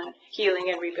focused on healing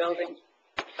and rebuilding.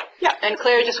 Yeah, and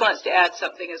Claire just wants to add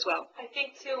something as well. I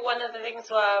think, too, one of the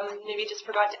things maybe just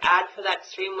forgot to add for that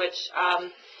stream, which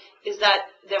is that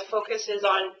their focus is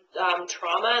on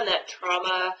trauma, and that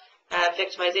trauma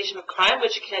victimization of crime,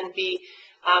 which can be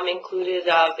included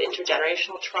of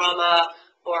intergenerational trauma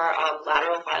or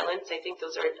lateral violence. I think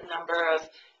those are a number of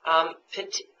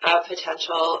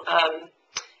potential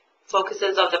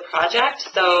focuses of the project.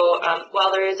 So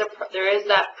while there is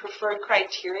that preferred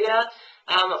criteria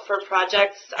for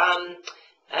projects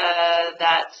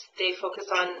that they focus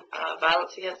on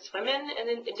violence against women and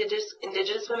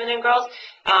Indigenous women and girls,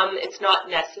 it's not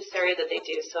necessary that they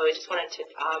do. So I just wanted to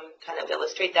kind of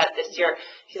illustrate that this year,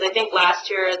 because I think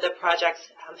last year the projects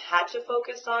had to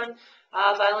focus on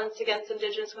violence against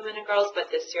Indigenous women and girls, but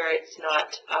this year it's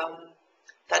not.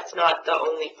 That's not the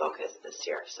only focus this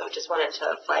year. So just wanted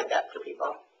to flag that for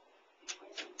people.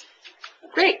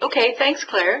 Great. Okay. Thanks,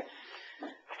 Claire.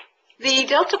 The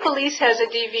Delta Police has a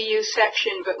DVU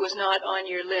section but was not on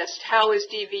your list. How is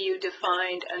DVU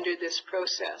defined under this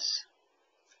process?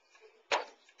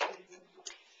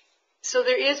 So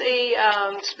there is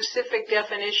a specific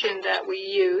definition that we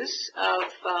use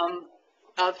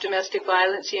of domestic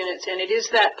violence units, and it is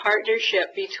that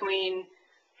partnership between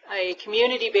a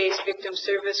community-based victim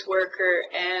service worker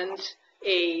and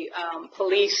a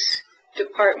police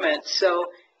department. So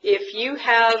if you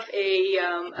have a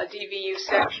DVU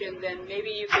section, then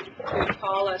maybe you could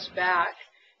call us back.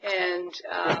 And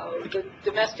the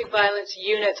domestic violence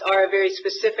units are a very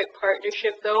specific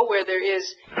partnership, though, where there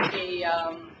is a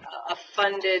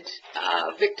funded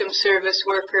victim service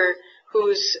worker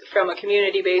who's from a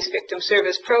community-based victim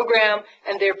service program,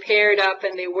 and they're paired up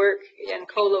and they work and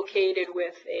co-located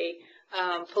with a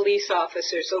police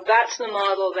officer. So that's the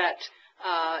model that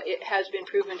it has been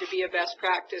proven to be a best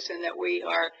practice and that we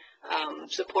are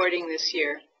supporting this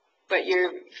year. But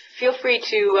feel free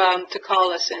to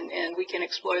call us and we can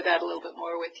explore that a little bit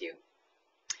more with you.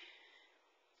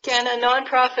 Can a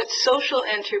nonprofit social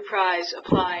enterprise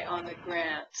apply on the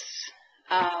grants?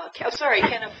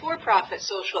 Can a for-profit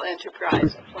social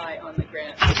enterprise apply on the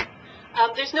grants?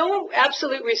 There's no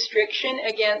absolute restriction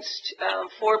against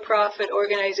for-profit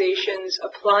organizations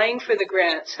applying for the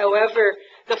grants. However,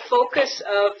 the focus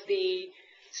of the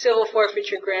Civil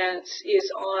Forfeiture Grants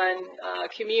is on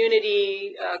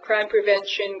community crime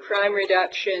prevention, crime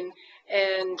reduction,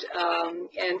 and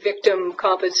victim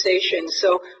compensation.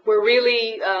 So we're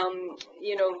really,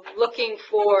 looking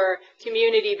for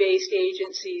community-based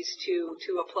agencies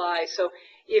to apply. So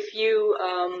if you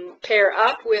pair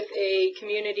up with a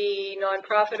community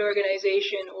nonprofit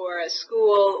organization or a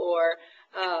school or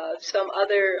some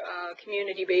other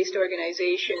community-based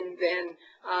organization, then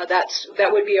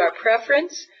that would be our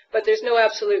preference. But there's no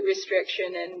absolute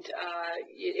restriction, and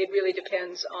it really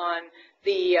depends on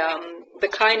the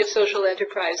kind of social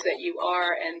enterprise that you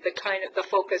are, and the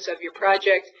focus of your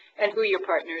project, and who your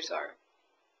partners are.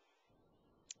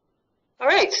 All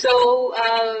right, so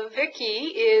Vicky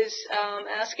is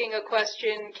asking a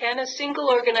question: can a single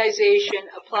organization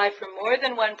apply for more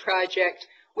than one project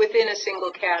within a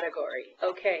single category?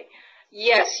 Okay,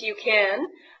 yes, you can.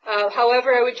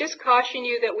 However, I would just caution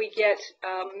you that we get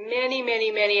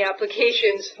many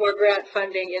applications for grant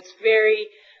funding. It's very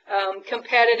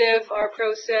competitive. Our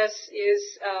process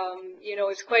is,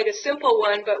 it's quite a simple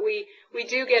one, but we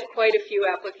do get quite a few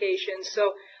applications.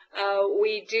 So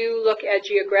we do look at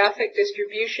geographic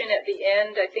distribution at the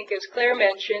end, I think as Claire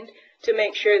mentioned, to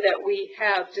make sure that we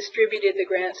have distributed the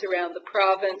grants around the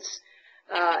province.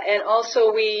 And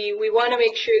also we want to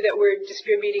make sure that we're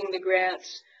distributing the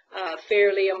grants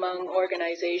fairly among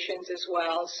organizations as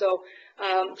well. So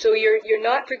you're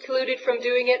not precluded from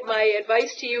doing it. My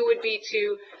advice to you would be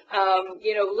to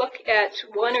look at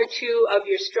one or two of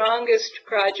your strongest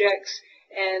projects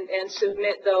and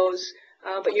submit those.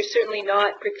 But you're certainly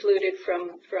not precluded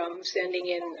from sending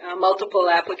in multiple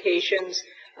applications.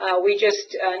 We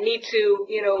just need to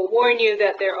warn you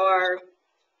that there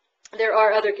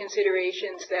are other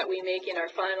considerations that we make in our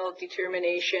final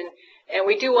determination, and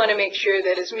we do want to make sure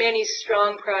that as many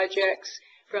strong projects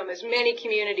from as many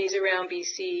communities around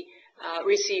BC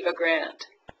receive a grant.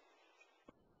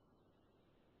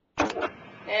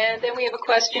 And then we have a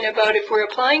question about if we're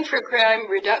applying for crime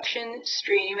reduction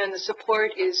stream and the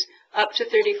support is up to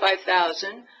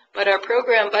 $35,000, but our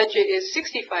program budget is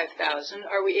 $65,000,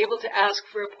 are we able to ask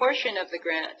for a portion of the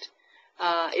grant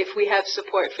if we have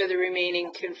support for the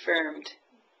remaining confirmed?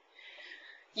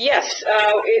 Yes,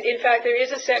 in fact, there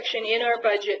is a section in our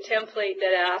budget template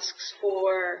that asks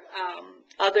for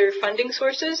other funding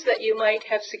sources that you might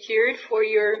have secured for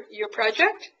your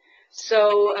project.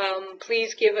 So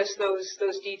please give us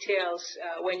those details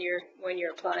when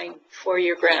you're applying for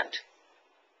your grant.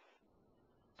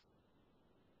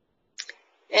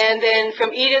 And then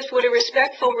from Edith, would a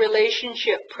respectful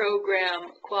relationship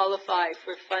program qualify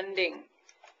for funding?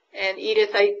 And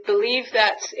Edith, I believe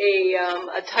that's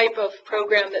a type of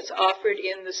program that's offered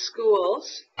in the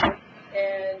schools,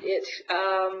 and it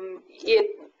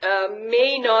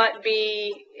may not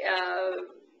be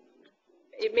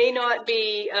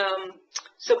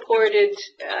supported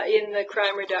in the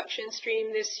crime reduction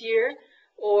stream this year,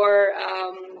 or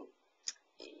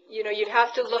you'd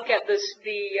have to look at the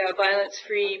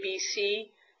Violence-Free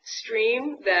BC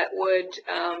stream that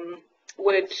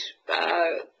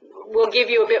will give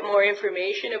you a bit more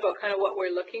information about kind of what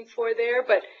we're looking for there.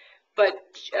 But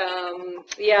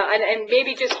yeah, and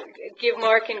maybe just give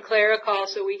Mark and Claire a call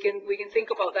so we can think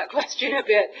about that question a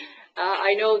bit.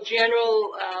 I know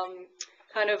general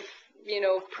kind of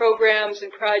programs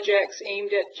and projects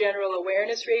aimed at general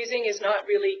awareness raising is not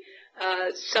really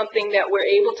something that we're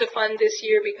able to fund this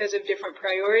year because of different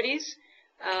priorities,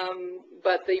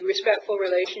 but the respectful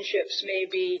relationships may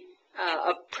be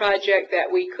a project that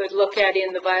we could look at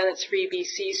in the Violence-Free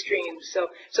BC stream.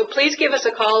 So please give us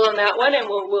a call on that one, and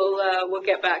we'll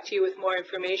get back to you with more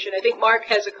information. I think Mark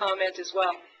has a comment as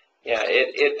well. Yeah,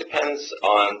 it depends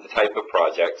on the type of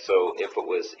project. So if it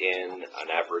was in an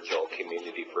Aboriginal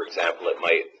community, for example, it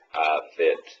might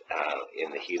fit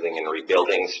in the healing and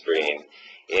rebuilding stream.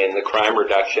 In the crime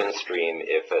reduction stream,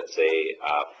 if it's a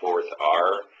 4th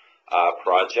R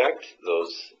project,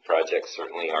 those projects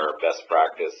certainly are best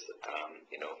practice,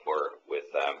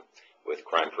 with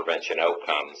crime prevention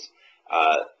outcomes.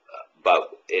 But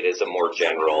it is a more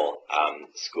general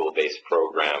school-based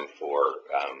program for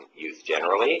youth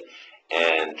generally,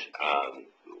 and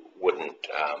wouldn't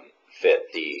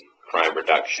fit the crime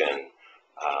reduction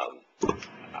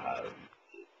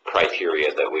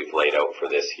criteria that we've laid out for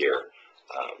this year.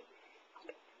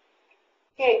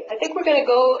 Okay, I think we're going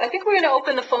to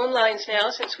open the phone lines now,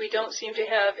 since we don't seem to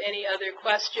have any other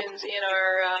questions in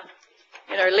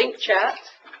our link chat.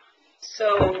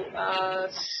 So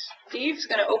Steve's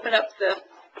going to open up the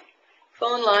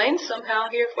phone line somehow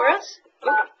here for us.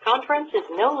 Conference is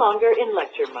no longer in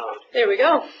lecture mode. There we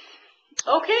go.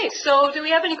 Okay, so do we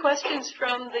have any questions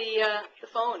from the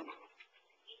phone?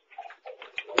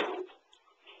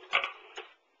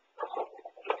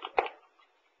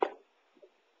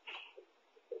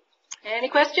 Any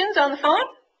questions on the phone?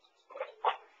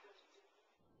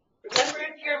 Remember,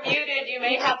 if you're muted, you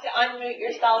may have to unmute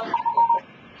yourself.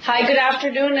 Hi, good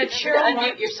afternoon. It's Cheryl.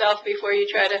 Unmute yourself before you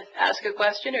try to ask a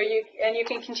question, and you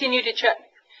can continue to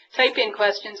type in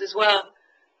questions as well.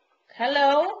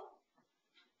 Hello?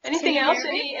 Anything Can you else?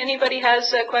 hear me? Anybody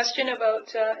has a question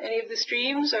about any of the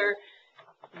streams or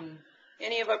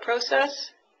any of our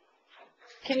process?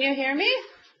 Can you hear me?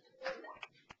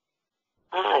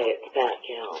 Hi, it's Pat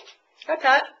Cal. Hi,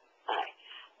 Pat. Hi.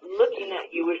 Looking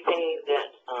at, you were saying that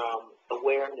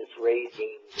awareness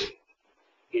raising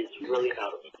is really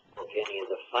not applicable to any of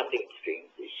the funding streams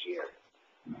this year.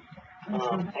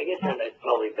 I guess that's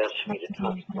probably best for me to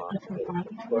talk about, because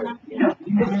of course, you know,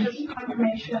 It's just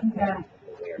confirmation that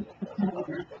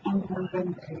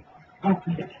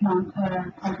it's not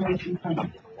confirmation from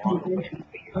confirmation.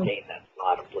 but you're saying that's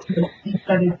not applicable.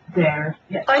 But it's there.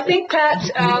 Yes. I think, Pat,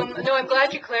 no, I'm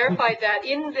glad you clarified that.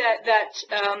 In that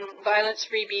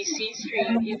violence-free BC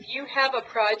stream, if you have a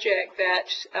project that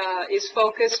is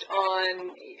focused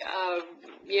on,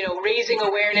 raising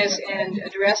awareness and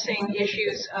addressing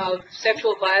issues of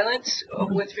sexual violence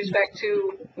with respect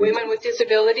to women with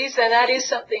disabilities, then that is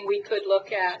something we could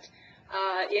look at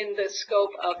in the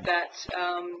scope of that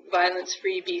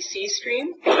violence-free BC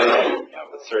stream. That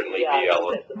would certainly be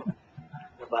eligible.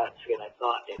 And I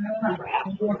thought it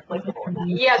perhaps was applicable.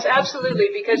 Yes, absolutely,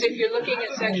 because if you're looking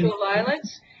at sexual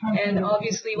violence, and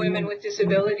obviously women with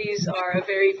disabilities are a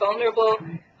very vulnerable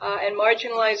and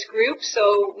marginalized group,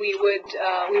 so we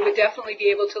would definitely be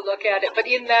able to look at it. But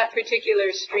in that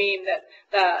particular stream, that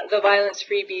the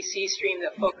violence-free BC stream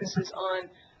that focuses on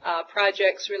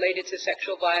projects related to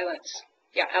sexual violence.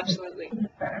 Yeah, absolutely.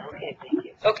 Okay, thank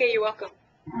you. Okay, you're welcome.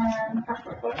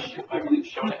 I believe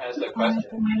Shona has a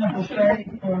question.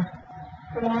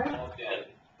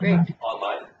 Great.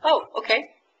 Online. Oh,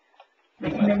 okay.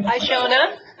 Hi,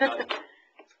 Shona.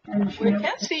 We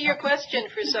can't see your question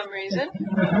for some reason.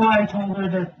 Well, I told her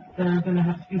that they're going to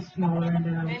have to be smaller and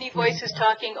then Many voices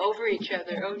talking over each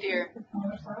other. Oh dear.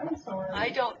 I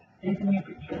don't.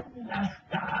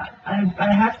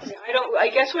 I have to. I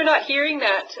guess we're not hearing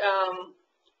that.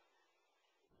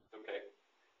 Okay.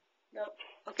 No.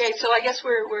 Okay, so I guess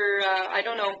we're I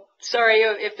don't know. Sorry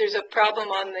if there's a problem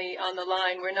on the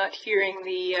line. We're not hearing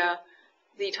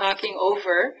the talking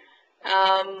over.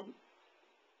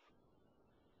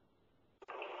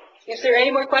 Is there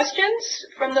any more questions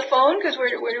from the phone? Because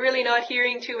we're really not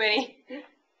hearing too many.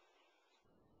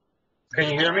 Can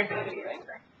you hear me?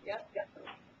 Yeah.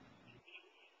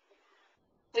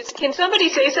 Can somebody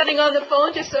say something on the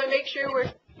phone just so I make sure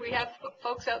we have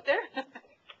folks out there?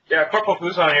 Yeah, Corporal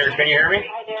Fuson here. Can you hear me?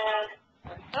 Hi,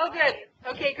 Dad. Oh, good.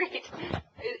 Okay, great.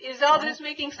 Is all this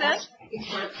making sense? You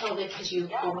can't tell that because you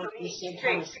go up the same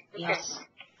time. Yes.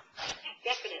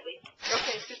 Definitely.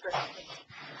 Okay, super.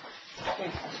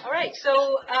 All right,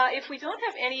 so if we don't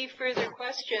have any further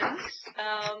questions,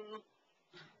 I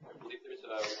believe there's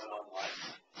one online.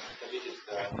 Let me just,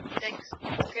 thanks.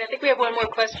 Okay, I think we have one more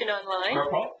question online.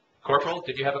 Corporal,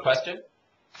 did you have a question?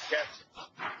 Yes.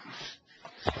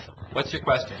 What's your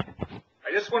question?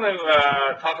 I just want to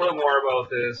talk a little more about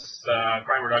this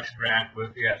crime reduction grant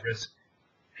with the at-risk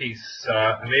piece.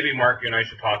 And maybe Mark, you and I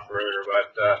should talk further,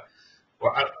 but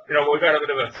we've got a bit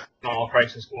of a fentanyl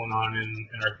crisis going on in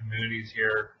our communities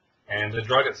here, and the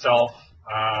drug itself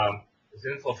is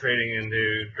infiltrating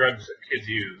into drugs that kids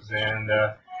use, and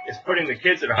it's putting the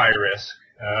kids at high risk.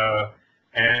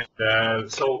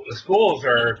 So the schools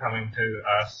are coming to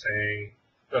us saying,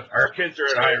 look, our kids are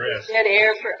at high risk. Dead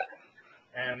air for.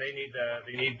 And they need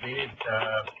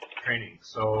training.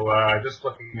 So just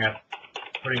looking at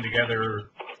putting together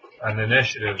an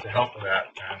initiative to help with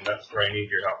that, and that's where I need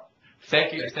your help.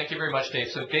 Thank you very much, Dave.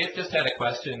 So Dave just had a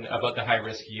question about the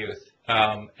high-risk youth,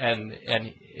 and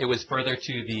it was further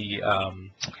to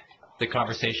the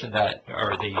conversation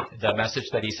or the message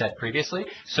that he sent previously.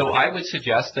 So I would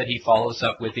suggest that he follows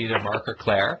up with either Mark or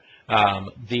Claire.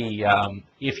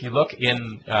 If you look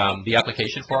in the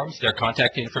application forms, their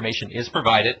contact information is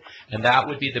provided, and that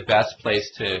would be the best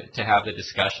place to have the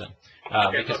discussion,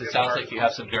 because it sounds like you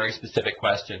have some very specific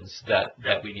questions that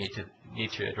we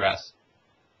need to address.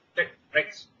 Okay,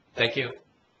 thanks. Thank you.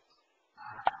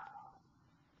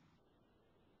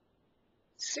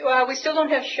 So we still don't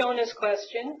have Shona's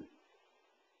question.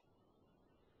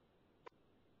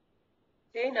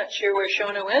 Okay, not sure where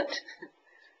Shona went.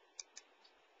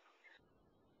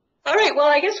 All right, well,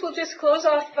 I guess we'll just close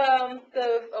off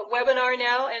the webinar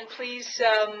now, and please,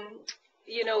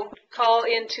 call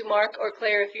in to Mark or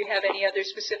Claire if you have any other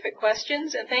specific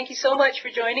questions. And thank you so much for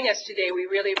joining us today. We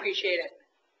really appreciate it.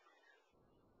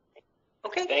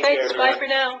 Okay, Thank you, thanks. everyone. Bye for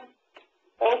now.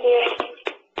 Thank you.